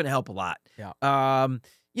 so that's going to help a lot. Yeah.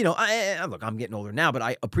 Look, I'm getting older now, but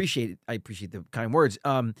I appreciate it. I appreciate the kind words.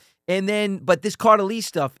 But this Caudalie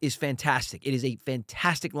stuff is fantastic. It is a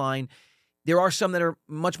fantastic line. There are some that are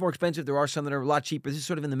much more expensive. There are some that are a lot cheaper. This is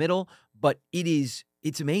sort of in the middle, but it's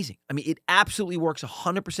amazing. I mean, it absolutely works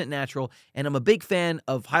 100% natural. And I'm a big fan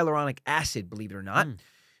of hyaluronic acid, believe it or not,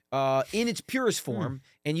 in its purest form.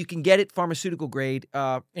 And you can get it pharmaceutical grade.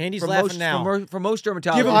 Andy's for laughing most, now. For most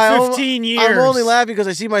dermatologists. Give him I 15 years. I'm only laughing because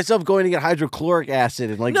I see myself going to get hydrochloric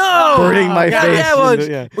acid and like No! burning my God, face. that was-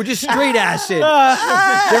 into- yeah. Or just straight acid. You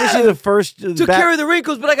ever see the first Took care of the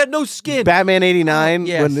wrinkles, but I got no skin. Batman '89?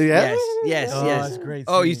 Yes, when the, yes. Oh, that's great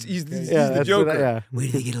Oh, he's scene. the Yeah, that's what Joker. I- yeah.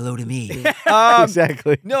 Wait till they get a load of me.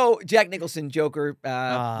 Exactly. No, Jack Nicholson, Joker,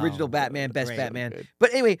 original Batman, best Batman.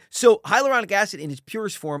 But anyway, so hyaluronic acid in its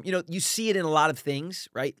purest form, you see it in a lot of things,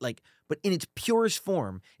 right? But in its purest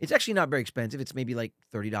form, it's actually not very expensive. It's maybe like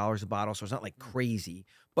 $30 a bottle, so it's not like crazy.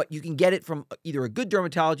 But you can get it from either a good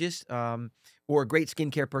dermatologist or a great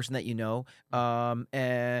skincare person that you know.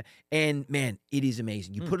 And man, it is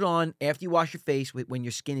amazing. You put it on after you wash your face when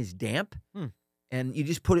your skin is damp. And you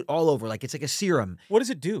just put it all over it's like a serum. What does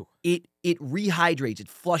it do? It rehydrates. It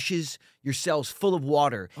flushes your cells full of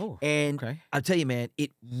water. Oh, and okay. I'll tell you, man,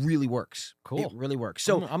 it really works. Cool. It really works.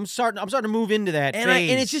 So I'm starting to move into that and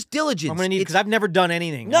phase. it's just diligence. I'm gonna need It's- because I've never done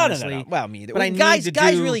anything. no. honestly. Well, me either. But I need guys to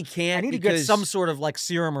guys do- really can't. I need to get because- some sort of like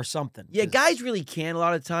serum or something. Yeah, 'cause- guys really can a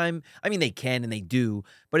lot of the time. I mean, they can and they do,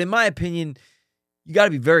 but in my opinion, you got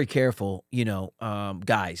to be very careful,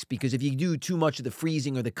 guys, because if you do too much of the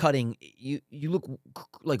freezing or the cutting, you look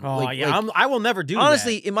like. Oh like, yeah, I will never do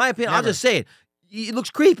honestly, that. in my opinion, I'll Never. just say it. It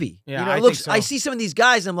looks creepy. Yeah, it I think looks. so. I see some of these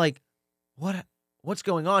guys, and I'm like, what's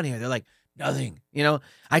going on here? They're like, nothing.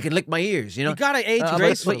 I can lick my ears. You gotta age but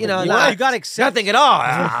gracefully. you know, you gotta accept. nothing at all.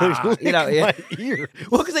 Yeah.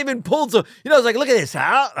 Well, because they've been pulled, so it's like, look at this.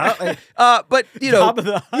 But Top of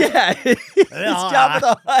the Hut. yeah, it's Top of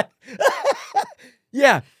the Hut.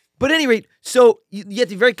 Yeah. But at any rate, so you have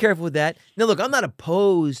to be very careful with that. Now, look, I'm not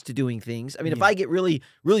opposed to doing things. I mean, if I get really,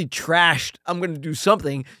 really trashed, I'm going to do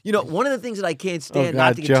something. One of the things that I can't stand,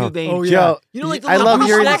 not to get too vain. Oh, Joe, like the I little love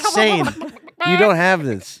you're snack- insane. You don't have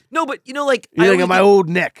this. No, but You're I like always my get- old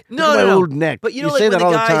neck. No, Look at no, my no. old neck. But you like say when that the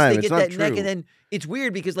all the guys, time. they It's get not that true. neck, and then it's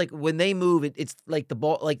weird because like when they move, it's like the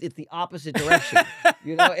ball, like it's the opposite direction. And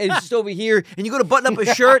it's just over here, and you go to button up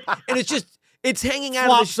a shirt, and it's hanging out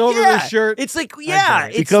Flops of the over the shirt. It's like get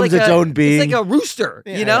it. it's Becomes like its own being. It's like a rooster,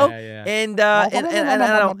 Yeah, yeah. And I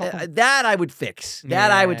don't that I would fix.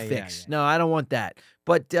 That I would Yeah, fix. yeah. No, I don't want that.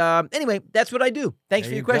 But anyway, that's what I do. Thanks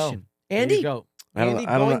There for your you go. question, There you Andy. go. I don't, Andy,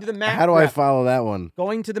 I don't going know. to the map How do I prep. follow that one?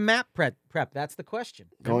 Going to the map prep. That's the question.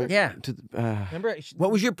 Remember? Yeah. To the, Remember?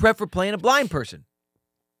 What was your prep for playing a blind person?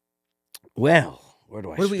 well, where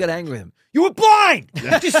do I? What if we got start? angry with him? You were blind.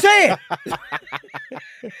 Just say it.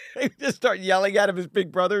 He just start yelling at him, his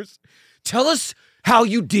big brothers. Tell us how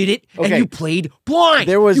you did it, and Okay. you played blind.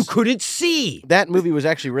 There was- you couldn't see. That movie was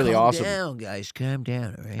actually really Calm awesome. down, guys. Calm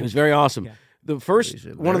down. All right. It was very awesome. Yeah. The first It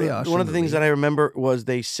was a one of very the awesome one of the things movie. that I remember was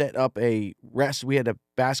they set up a rest. We had a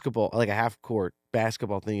basketball, like a half court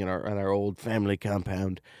basketball thing in our old family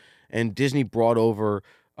compound, and Disney brought over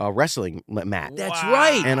a wrestling mat. That's Wow.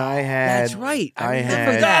 right. And I had That's right. I remember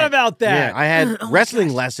had- Forgot about that. Yeah, I had Oh my wrestling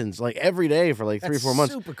gosh. lessons like every day for like 3 or 4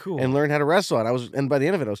 months, Super cool. and learned how to wrestle. And by the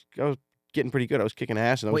end of it, I was getting pretty good. I was kicking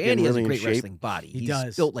ass, and I was Well, getting Andy has really a in great shape. wrestling body. He He's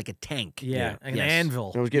does. built like a tank. yeah, like an Yes.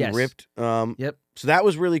 anvil. I was getting Yes. ripped. Yep. So that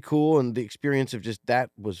was really cool, and the experience of just that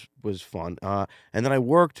was fun. And then I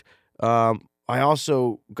worked. I I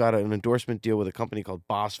also got an endorsement deal with a company called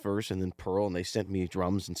Boss first and then Pearl, and they sent me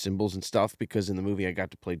drums and cymbals and stuff because in the movie I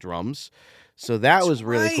got to play drums. So that was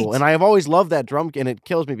really cool. And I have always loved that drum, and it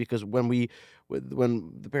kills me because when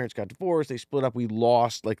the parents got divorced, they split up, we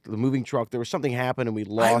lost like the moving truck. There was something happened and we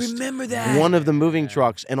lost I remember that. one of the moving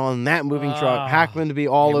trucks. And on that moving truck happened to be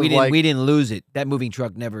all of we didn't lose it. That moving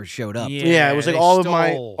truck never showed up. Yeah, it was like all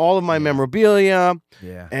of my memorabilia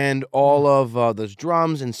and all of those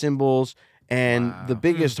drums and cymbals. And the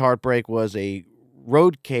biggest heartbreak was a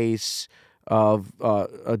road case of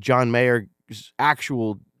a John Mayer's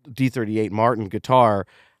actual D38 Martin guitar.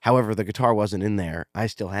 However, the guitar wasn't in there. I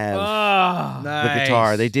still have the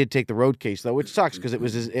guitar. They did take the road case though, which sucks because it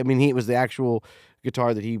was it was the actual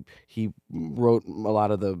guitar that he wrote a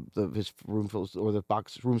lot of his Rooms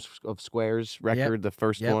of Squares record, the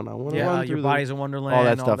first one. I want to run through Your Body's a Wonderland, all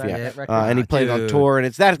that stuff. And he played on tour, and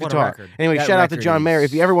it's that guitar. Anyway, That shout out to record John Mayer. is-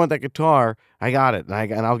 If you ever want that guitar, I got it, and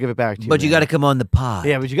I'll give it back to you. But you man. got to come on the pod.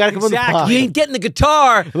 Yeah, but you got to come on the pod. You ain't getting the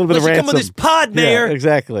guitar little bit of unless you come on this ransom. pod, Mayor. Yeah,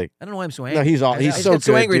 exactly. I don't know why I'm so No, angry. he's so I good. get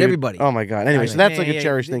so angry at dude. everybody. Oh my god. Anyway, so that's like a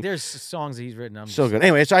cherished thing. There's songs that he's written. I'm So just- good.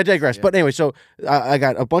 Anyway, so I digress. But anyway, so I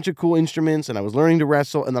got a bunch of cool instruments, and I was learning to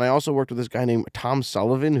wrestle, and then I also worked with this guy named Tom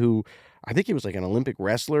Sullivan, who I think he was like an Olympic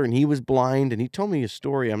wrestler, and he was blind, and he told me a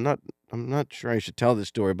story. I'm not sure I should tell this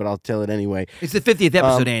story, but I'll tell it anyway. It's the 50th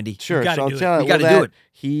episode, Andy. Sure, gotta so I'll do it. tell You gotta do it.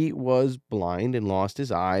 He was blind and lost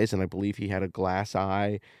his eyes, and I believe he had a glass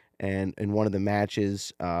eye. And in one of the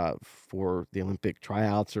matches for the Olympic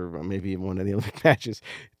tryouts, or maybe in one of the Olympic matches,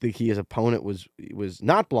 his opponent was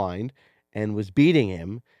not blind and was beating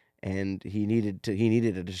him, and he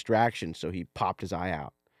needed a distraction, so he popped his eye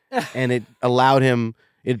out, and it allowed him.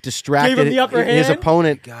 It distracted Gave him the upper his hand?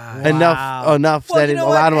 opponent God. enough Well, that you it know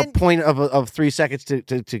allowed what? him a point of 3 seconds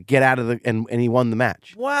to get out of the and he won the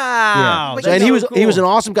match. Wow. So, and he was an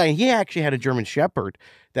awesome guy. He actually had a German Shepherd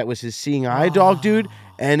that was his seeing eye dog dude,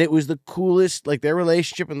 and it was the coolest. Like their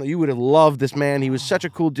relationship, and you would have loved this man. He was such a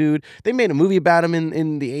cool dude. They made a movie about him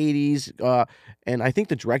in the 80s, and I think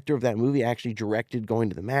the director of that movie actually directed Going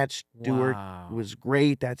to the Match. Stewart was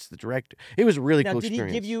great. That's the director. It was a really Now, cool did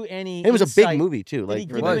experience. he give you any? It was a insight- big movie too. Did Like he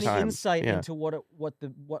for give the you any time. insight Yeah. into what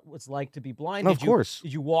it's like to be blind? Of course.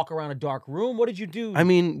 Did you walk around a dark room? What did you do? I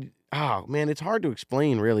mean, oh man, it's hard to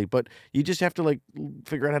explain really, but you just have to like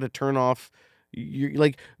figure out how to turn off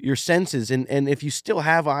your senses, and if you still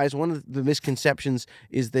have eyes, one of the misconceptions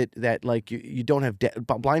is that like you don't have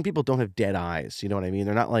blind people don't have dead eyes. You know what I mean?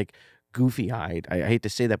 They're not like goofy eyed. I hate to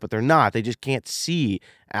say that, but they're not. They just can't see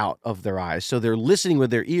out of their eyes. So they're listening with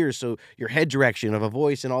their ears. So your head direction of a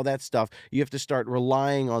voice and all that stuff, you have to start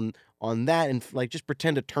relying on that and like just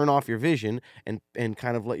pretend to turn off your vision and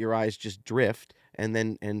kind of let your eyes just drift and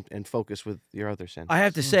then and focus with your other senses. I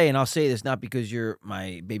have to say, and I'll say this not because you're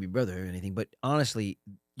my baby brother or anything, but honestly,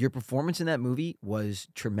 your performance in that movie was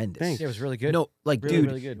tremendous. Thanks. it was really good. No, like, Really, dude,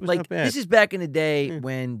 really good. was like not bad. this is back in the day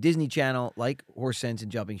when Disney Channel, like Horse Sense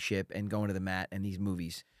and Jumping Ship and Going to the Mat and these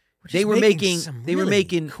movies, they were making some they were really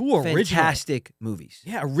making cool, fantastic movies.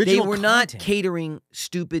 Yeah, original. They were not content. catering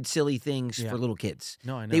stupid, silly things Yeah. for little kids.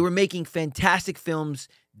 No, I know. They were making fantastic films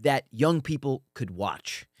that young people could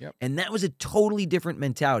watch. Yep. And that was a totally different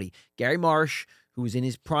mentality. Gary Marsh, who was in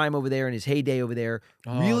his prime over there, in his heyday over there,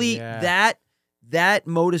 really that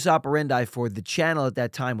modus operandi for the channel at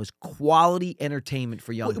that time was quality entertainment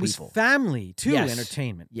for young Well, it was people. family too. Yes.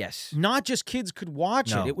 Entertainment. Yes. Not just kids could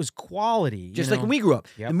watch No. it. It was quality. Just you like know? when we grew up.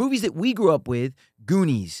 Yep. The movies that we grew up with,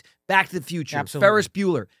 Goonies, Back to the Future, Absolutely. Ferris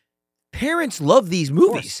Bueller. Parents love these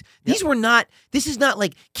movies. These were not, this is not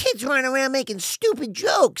like kids running around making stupid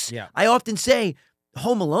jokes. Yeah. I often say,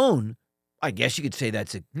 Home Alone, I guess you could say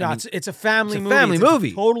that's a. No, I mean, it's a family it's a movie. family It's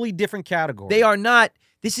movie. A totally different category. they are not.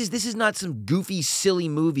 This is not some goofy, silly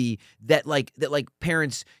movie that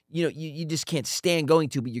parents, you just can't stand going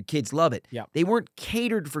to, but your kids love it. Yep. They weren't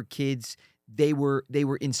catered for kids. They were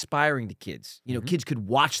inspiring to kids. Mm-hmm. Kids could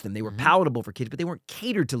watch them. They were palatable for kids, but they weren't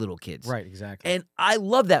catered to little kids. Right. Exactly. And I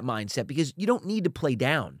love that mindset because you don't need to play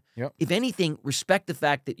down. Yep. If anything, respect the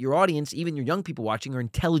fact that your audience, even your young people watching, are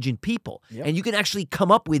intelligent people. Yep. And you can actually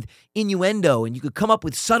come up with innuendo and you could come up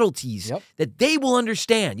with subtleties Yep. that they will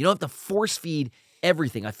understand. You don't have to force feed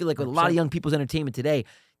everything. I feel like with a lot of young people's entertainment today,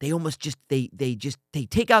 they almost just they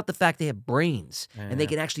take out the fact they have brains and they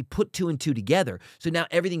can actually put two and two together. So now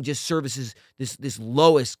everything just services this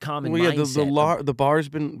lowest common mindset. The bar's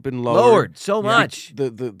been lowered so much.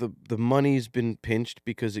 The money's been pinched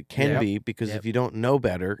because it can be because if you don't know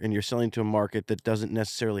better and you're selling to a market that doesn't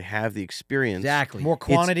necessarily have the experience, Exactly. More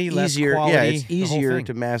quantity, it's less easier, quality. Yeah, it's the whole easier thing.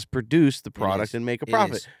 to mass produce the product is. and make a It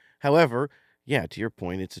profit. is. However, yeah, to your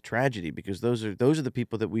point, it's a tragedy because those are the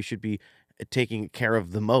people that we should be taking care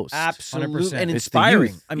of the most. Absolutely. 100%. And It's the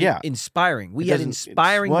inspiring. youth. I mean, Yeah. inspiring. We It had doesn't-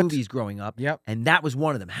 inspiring what? movies growing up. Yep. And that was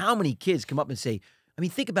one of them. How many kids come up and say, I mean,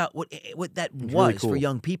 think about what that It's was really for cool.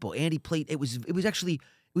 young people. Andy played, it was actually,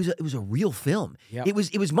 it was a real film. Yep. It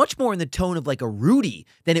was much more in the tone of like a Rudy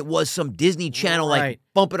than it was some Disney Channel like Right.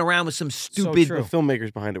 bumping around with some stupid, true. The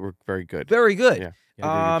filmmakers behind it were very good. very good. Yeah. Yeah,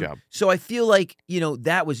 they did a good job. So I feel like,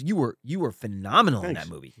 that was you were phenomenal in Thanks.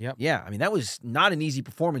 that movie. Yep. Yeah. I mean, that was not an easy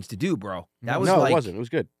performance to do, bro. That was No, like, it wasn't. It was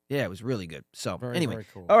good. Yeah, it was really good. So Very, anyway. very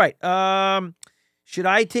cool. All right. Should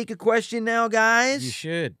I take a question now, guys? You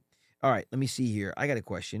should. All right, let me see here. I got a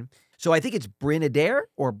question. So I think it's Bryn Adair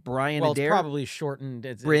or Brian Well, Adair. it's probably shortened.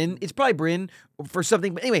 Bryn. It's probably Bryn for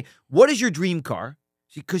something. But anyway, what is your dream car?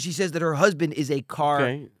 Because she says that her husband is a car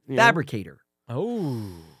Okay. you know. fabricator. Oh,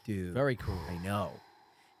 Dude, very cool. I know.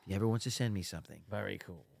 If he ever wants to send me something, Very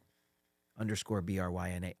cool.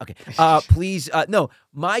 _BRYNA. Okay. Please. No,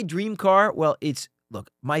 my dream car. Well, look.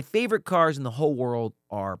 My favorite cars in the whole world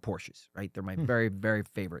are Porsches. Right? They're my very, very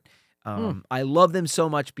favorite. I love them so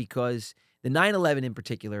much because the 911 in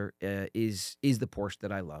particular is the Porsche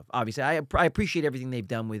that I love. Obviously, I appreciate everything they've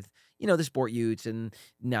done with the sport utes and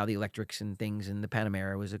now the electrics and things, and the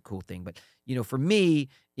Panamera was a cool thing. But for me,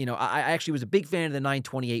 I actually was a big fan of the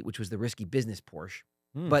 928, which was the risky business Porsche.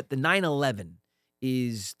 But the 911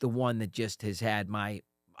 is the one that just has had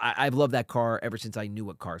I've loved that car ever since I knew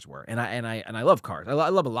what cars were, and I love cars. I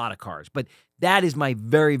love a lot of cars, but that is my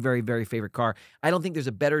very, very, very favorite car. I don't think there's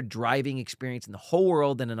a better driving experience in the whole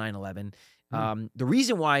world than a 911. The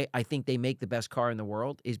reason why I think they make the best car in the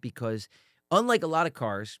world is because, unlike a lot of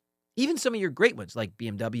cars, even some of your great ones like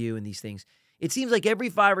BMW and these things, it seems like every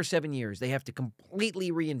 5 or 7 years they have to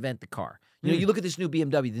completely reinvent the car. You look at this new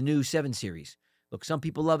BMW, the new 7 Series. Look, some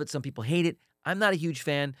people love it, some people hate it. I'm not a huge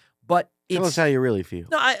fan, but Tell us how you really feel.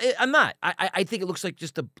 no, I'm not. I think it looks like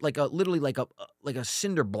just literally like a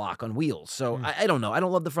cinder block on wheels. So I don't know. I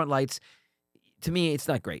don't love the front lights. To me, it's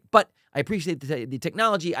not great. But I appreciate the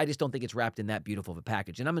technology. I just don't think it's wrapped in that beautiful of a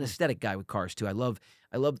package. And I'm an aesthetic guy with cars too. I love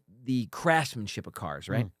the craftsmanship of cars,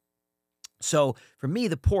 right? So for me,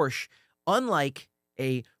 the Porsche, unlike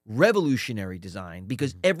a revolutionary design,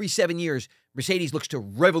 because every 7 years Mercedes looks to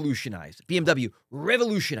revolutionize, BMW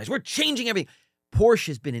revolutionize. We're changing everything. Porsche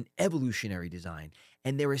has been an evolutionary design,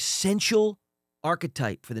 and their essential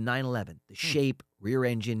archetype for the 911, the shape, rear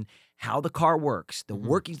engine, how the car works, the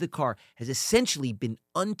workings of the car has essentially been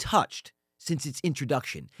untouched since its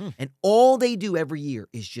introduction. And all they do every year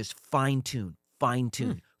is just fine-tune,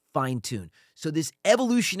 fine-tune, fine-tune. So this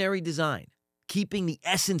evolutionary design, keeping the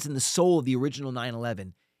essence and the soul of the original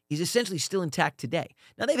 911, is essentially still intact today.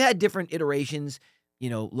 Now, they've had different iterations,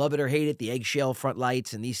 love it or hate it, the eggshell front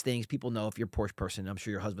lights and these things. People know if you're a Porsche person. I'm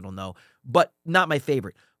sure your husband will know. But not my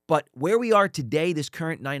favorite. But where we are today, this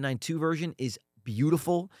current 992 version is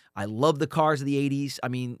beautiful. I love the cars of the 80s. I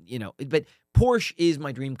mean, but Porsche is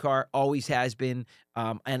my dream car, always has been.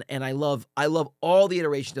 And I love all the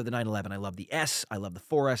iterations of the 911. I love the S, I love the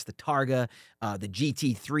 4S, the Targa, the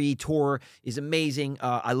GT3 Tour is amazing.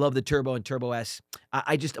 I love the Turbo and Turbo S.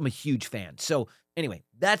 I'm a huge fan. So anyway,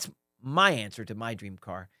 that's my answer to my dream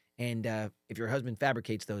car. And if your husband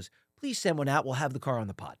fabricates those, please send one out. We'll have the car on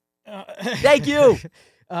the pod. Thank you.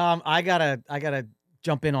 I gotta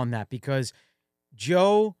jump in on that because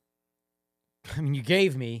Joe, you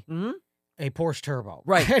gave me a Porsche Turbo.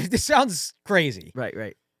 Right. This sounds crazy.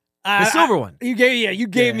 Right. The silver one. You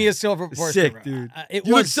gave me a silver Porsche Sick, Turbo. dude. It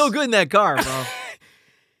You was look so good in that car, bro.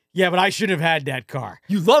 Yeah, but I shouldn't have had that car.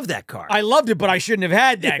 You love that car. I loved it, but I shouldn't have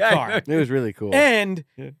had that Yeah, car. It was really cool. And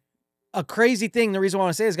a crazy thing, the reason why I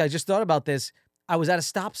want to say this, guys, I just thought about this. I was at a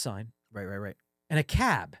stop sign Right. and a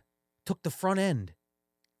cab took the front end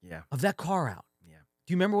Yeah. of that car out. Yeah.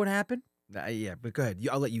 Do you remember what happened? Yeah, but go ahead.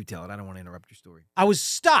 I'll let you tell it. I don't want to interrupt your story. I was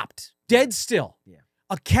stopped, dead still. Yeah.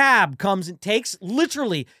 A cab comes and takes,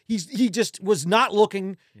 literally, he just was not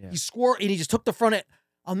looking. Yeah. He swore, and he just took the front end.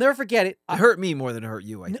 I'll never forget it. It hurt me more than it hurt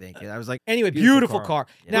you, I think. I was like, Anyway, beautiful beautiful car.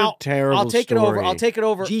 Yeah. Now, Terrible I'll take it over. story. I'll take it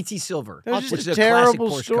over. GT Silver. That was which just is a classic terrible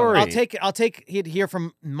Porsche story. color. I'll take it here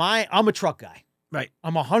from I'm a truck guy. Right.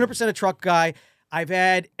 I'm 100% a truck guy. I've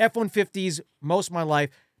had F-150s most of my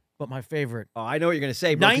life, but my favorite. Oh, I know what you're going to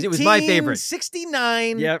say, bro, because it was my favorite.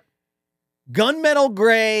 1969 Yep. gunmetal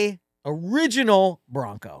gray original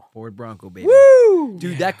Bronco. Ford Bronco, baby. Woo!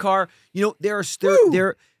 Dude, that car, the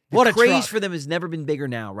What a craze truck. for them has never been bigger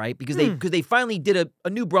now, right? Because they finally did a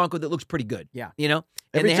new Bronco that looks pretty good. Yeah. And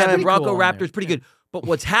Every they have the time- Bronco Cool on Raptors there. pretty good. But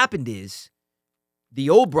what's happened is the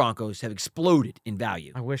old Broncos have exploded in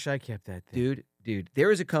value. I wish I kept that thing. Dude,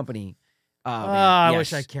 there is a company. I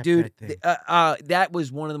wish I kept dude, that thing. that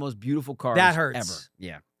was one of the most beautiful cars That hurts. ever.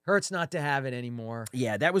 Yeah. Hurts not to have it anymore.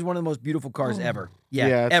 Yeah, that was one of the most beautiful cars ever.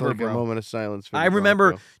 Yeah, it's ever, like bro. a moment of silence. For I the remember.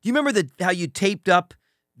 Bronco. Do you remember how you taped up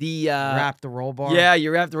the Wrap the roll bar. Yeah,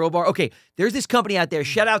 you wrapped the roll bar. Okay, there's this company out there.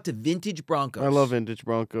 Shout out to Vintage Broncos. I love vintage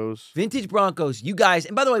Broncos. Vintage Broncos. You guys,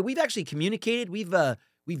 and by the way, we've actually communicated. We've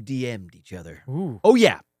DM'd each other. Ooh. Oh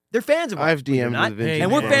yeah, they're fans of ours. I've believe it or DM'd not. the vintage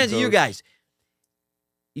and we're fans of you Broncos. guys.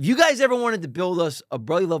 If you guys ever wanted to build us a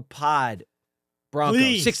Brotherly Love Pod Bronco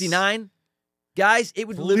Please. 69, guys, it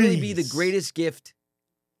would literally be the Please. greatest gift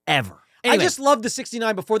ever. I Anyway, just loved the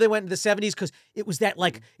 69 before they went into the 70s because it was that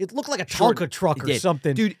it looked like a Sure, Tonka truck it or did.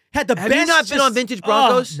 something. Dude, had the have best. you not been on Vintage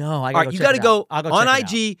Broncos? Oh, no, I All gotta right, you got got to go I'll go on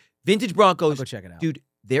check it IG, Vintage Broncos. I'll go check it out. Dude,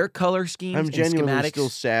 their color schemes I'm and genuinely schematics, still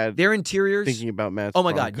sad their interiors. thinking about Matt's Oh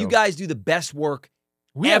my God, you Bronco. guys do the best work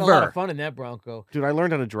We had a lot ever. of fun in that Bronco. Dude, I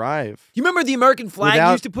learned how to drive. You remember the American flag Without-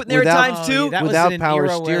 you used to put in there without- at times too? that Without was in an power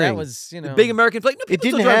era where steering. That was, The big American flag. No, people It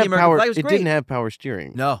didn't still drive have the American power. flag. It was It great. didn't have power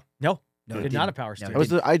steering. No. No, it did not didn't. have power No, steering. I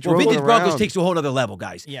was I Well, drove Vintage it Broncos around. takes to a whole other level,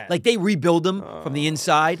 guys. Yeah. Like they rebuild them from the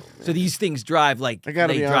inside, so these things drive like I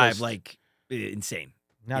gotta they be drive honest. like insane.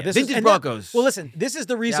 Now Yeah. this Vintage is, and Broncos. well, listen, this is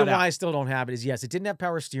the reason Shout out. why I still don't have it. Is yes, it didn't have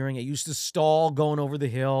power steering. It used to stall going over the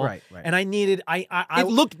hill. Right. And I needed It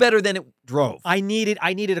looked better than it drove. I needed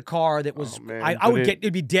a car that was Oh, man, I but would get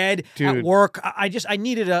it'd be dead at Dude. work. I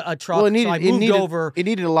needed a truck, Well, it needed, so I it moved needed, over. It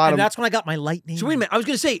needed a lot And of. that's when I got my Lightning. So wait a minute. I was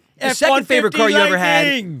going to say the F-150 second favorite car you ever had.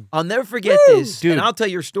 Lightning! I'll never forget this, Dude. and I'll tell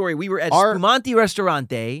your story. We were at Our- Spumante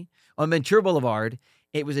Ristorante on Ventura Boulevard.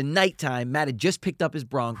 It was a nighttime. Matt had just picked up his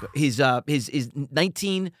Bronco, his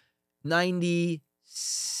 1997,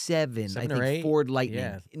 I Seven or think, eight? Ford Lightning.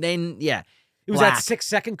 Yeah. And then It was black. that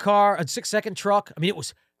 6-second car, a 6-second truck. I mean, it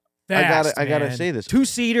was fast. I gotta man. say this.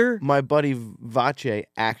 2-seater. My buddy Vache,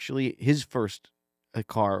 actually, his first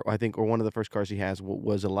car, I think, or one of the first cars he has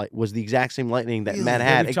was the exact same Lightning that Matt Yeah,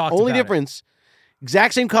 had. we've talked Only about it. difference,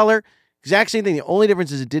 exact same color, exact same thing. The only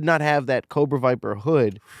difference is it did not have that Cobra Viper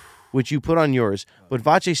hood, which you put on yours. But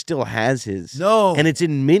Vache still has his. No. And it's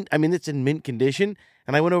in mint. I mean, it's in mint condition.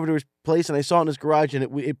 And I went over to his place and I saw it in his garage. And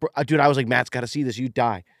dude, I was like, Matt's got to see this. You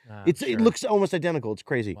die. It looks almost identical. It's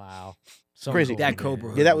crazy. Wow. It's crazy. That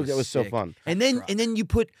Cobra. Yeah, that hood was so sick. fun. And then you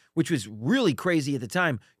put, which was really crazy at the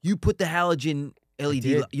time. You put the halogen LED.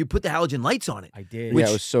 did. You put the halogen lights on it, I did. Yeah,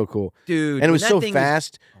 it was so cool. dude. And it was when so that thing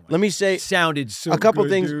fast. Let me say sounded so a couple good,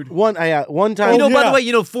 things. dude. One time. You know, by yeah.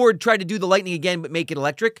 the way, Ford tried to do the Lightning again, but make it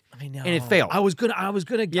electric. I know. and it failed. I was gonna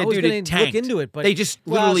Yeah, dude, it look tanked. into it, but They just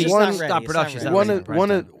well, literally it's not stopped ready. It's not production. It's ready. not It's ready.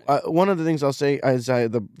 not one of the things I'll say is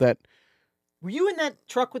that Were you in that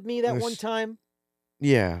truck with me that Yes. one time?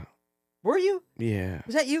 yeah. Were you? Yeah.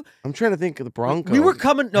 Was that you? I'm trying to think of the Bronco. We were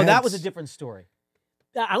coming. No, that That's- was a different story.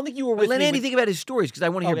 I don't think you were But with let me. Andy when- think about his stories because I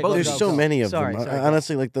want to hear Okay, both. go, of There's them. so go. many of Sorry, them. sorry, go.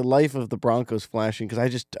 Honestly, like the life of the Broncos flashing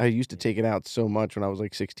because I used to take it out so much when I was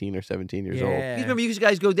like 16 or 17 years old. Yeah. You remember you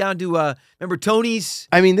guys go down to remember Tony's?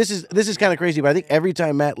 I mean, this is kind of crazy, but I think every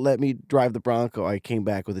time Matt let me drive the Bronco, I came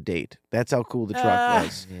back with a date. That's how cool the truck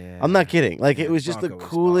was. Yeah. I'm not kidding. Like it was just the Bronco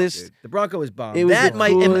was bomb, coolest. dude. The Bronco was bomb. It was that the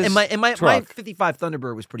my and my truck. 55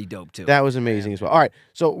 Thunderbird was pretty dope too. That was amazing as well. All right,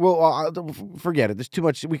 so forget it. There's too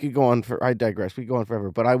much. We could go on for. I digress. We could go on forever.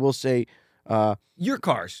 But I will say, Your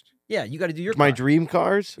cars. Yeah, you got to do your my car. dream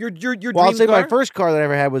cars. Your Well, I'll dream say car? my first car that I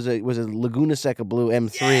ever had was a Laguna Seca Blue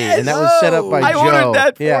M3, Yes! and that was set up by I Joe. ordered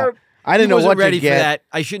that for yeah. him. I didn't He know wasn't what ready to get. for that.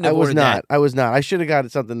 I shouldn't I have was ordered not. that. I was not. I should have got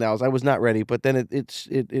something else. I was not ready. But then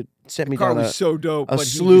it sent me The car down was so dope, a but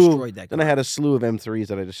he slew. destroyed that car. Then I had a slew of M3s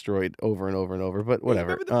that I destroyed over and over and over. But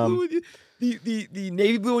whatever. Remember the blue with you? The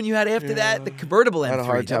navy blue one you had after that? The convertible M3. I had a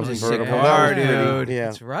hard time that was a convertible. sick That car, was pretty- dude. yeah.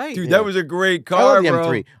 That's right. Dude, Yeah. that was a great I car, love the bro.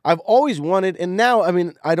 M3. I've always wanted, and now I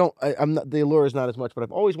mean I'm not, the allure is not as much, but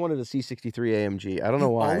I've always wanted a C63 AMG. I don't know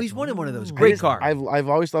why. Always wanted one of those. I Great just- car. I've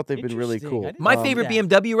always thought they've been really Interesting. cool. I didn't My know favorite that.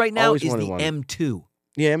 BMW right now Always is the wanted one. M2.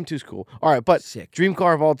 Yeah, M2's cool. All right, but Sick. dream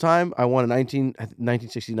car of all time, I want a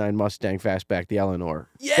 1969 Mustang Fastback, the Eleanor.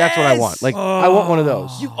 That's what I want. Yes! Like I want one of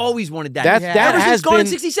those. You always wanted that. That- Yeah. that Ever since has Gone in been-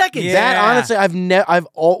 60 Seconds. Yeah. That honestly,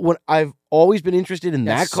 I've always been interested in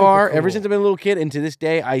That's that car super ever cool. since I've been a little kid, and to this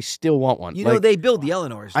day, I still want one. You know, Like, they build the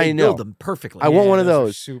Eleanors. They I know. build them perfectly. I want one of those are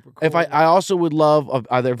those. super If cool. I also would love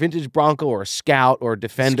either a vintage Bronco or a Scout or a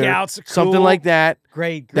Defender, Scouts are something cool. like that.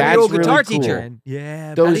 Great. That's old really guitar cool. teacher.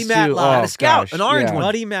 Yeah. Those Buddy two, Matlock. Had a Scout, gosh, an orange yeah. one.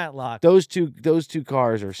 Buddy Matlock. Those two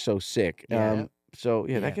cars are so sick. Yeah. So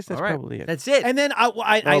yeah, I Yeah. guess that's All right. probably it. That's it. And then I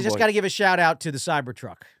Oh, just boy. got to give a shout out to the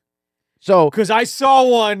Cybertruck So because I saw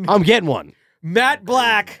one. I'm getting one. Matt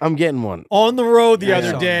Black I'm getting one. on the road the Yeah,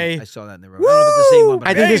 other day. I saw that in the road. I don't know if it's the same one, but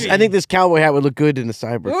I think this cowboy hat would look good in a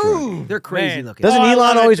Cybertruck. they're crazy Man. looking. Doesn't I Elon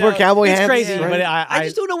love always it, wear though. cowboy It's hats? crazy, Right? but I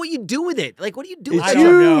just don't know what you do with it. Like, what do you do? It's with it? I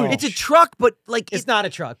don't know. huge. It's a truck, but like It's not a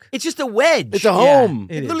truck. It's just a wedge. It's a home.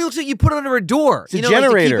 It It is. literally looks like you put it under a door. It's a you know, like to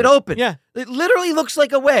generator. keep it open. Yeah. It literally looks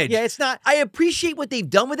like a wedge. Yeah, it's not. I appreciate what they've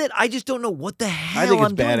done with it. I just don't know what the hell think it's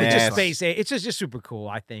I'm doing with badass. this. Just space. It's just super cool.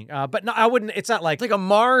 I think. But no, I wouldn't. It's not like. It's like a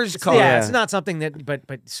Mars car. Yeah, Yeah. it's not something that. But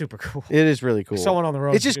super cool. It is really cool. Someone on the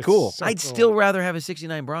road. It's just cool. so I'd cool. still rather have a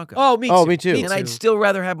 '69 Bronco. Oh, me too. Oh, me too. and I'd still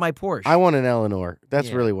rather have my Porsche. I want an Eleanor. That's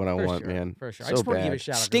Yeah, really what I for want, sure, man. For sure. I So just want to give bad. a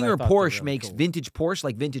shout out. 'cause I Stinger thought they were Porsche really makes cool. vintage Porsche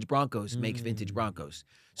like vintage Broncos makes vintage Broncos.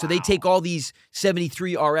 So they take all these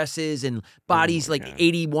 73 RSs and bodies like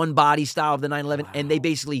 81 body style of the 911 and they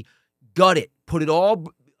basically gut it, put it all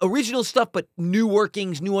original stuff but new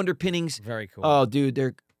workings, new underpinnings. Very cool. Oh, dude,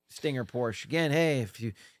 they're Stinger Porsche. Again, hey, if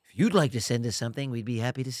you'd like to send us something, we'd be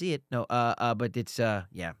happy to see it. No, but it's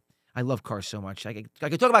yeah. I love cars so much. I could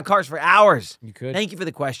talk about cars for hours. You could. Thank you for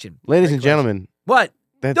the question. Ladies and gentlemen, What?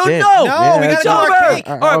 that's Don't it. know. No, we it's gotta do over. our cake.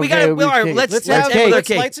 All right, we gotta. Okay, All right, cake. let's Let's end have with our let's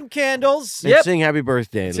cake. light some candles. And Yep. sing happy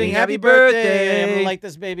birthday. Sing Lee. happy birthday. I'm gonna light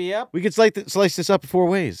this baby up. We could slice this up 4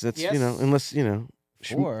 ways. That's Yes. unless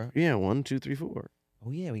Four? Yeah, 1, 2, 3, 4.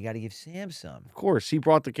 Oh yeah, we got to give Sam some. Of course, he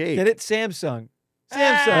brought the cake. Get it, Samsung.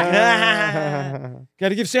 Ah. Got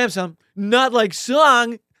to give Sam some. Not like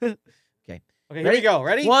song. Okay, here Ready? we go.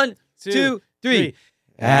 Ready? 1, 2, 3.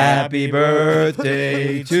 Happy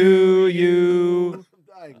birthday to you.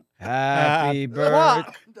 Happy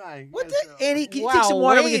birthday. What the? Annie, can you Wow, take some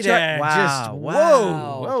water? We wait can try. a- Wow, just-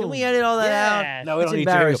 wow. whoa. Can we edit all that Yeah. out? No, we It's don't need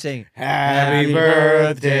to. embarrassing. Happy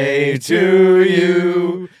birthday to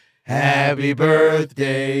you. Happy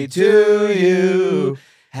birthday to you.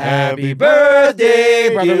 Happy birthday,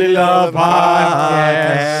 Brotherly Love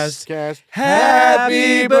Podcast.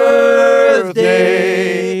 Happy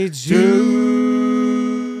birthday to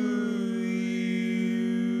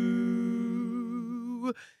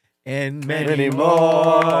you. And Many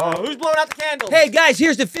more. Who's blowing out the candles? Hey guys,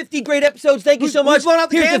 here's the 50 great episodes. Thank you so Who's much. blowing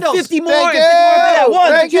out the Here's candles? the 50 more. Thank and 50 more. you. Yeah,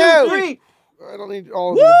 1, Thank 2, you. 3. I don't need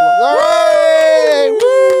all of them. Hooray!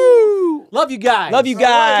 Woo! Love you guys. Love you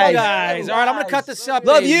guys. All right, I'm gonna cut this up.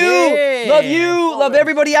 Love baby. you. Yeah. Love you. Love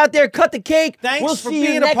everybody out there. Cut the cake. Thanks we'll for see you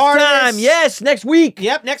being a next part of time. this. Yes, next week.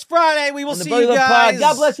 Yep. Next Friday we will On the see Brotherly you Love Pod. guys.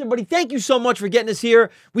 God bless everybody. Thank you so much for getting us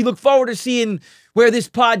here. We look forward to seeing where this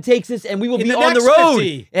pod takes us, and we will In be the on the next road.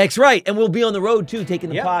 50. That's right, and we'll be on the road too, taking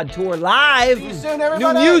the Yep. pod tour live. See you soon, New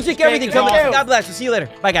everybody. music, everything Take it coming. off. God bless. We'll see you later.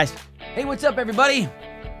 Bye, guys. Hey, what's up, everybody?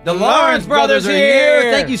 The Lawrence brothers are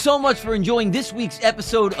here. Thank you so much for enjoying this week's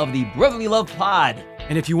episode of the Brotherly Love Pod.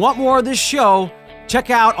 And if you want more of this show, check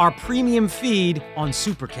out our premium feed on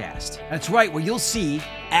Supercast. That's right, where you'll see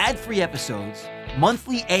ad-free episodes,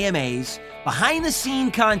 monthly AMAs, behind-the-scene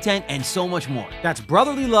content, and so much more. That's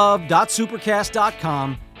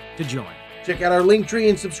brotherlylove.supercast.com to join. Check out our link tree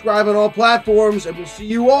and subscribe on all platforms, and we'll see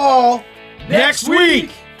you all Next week.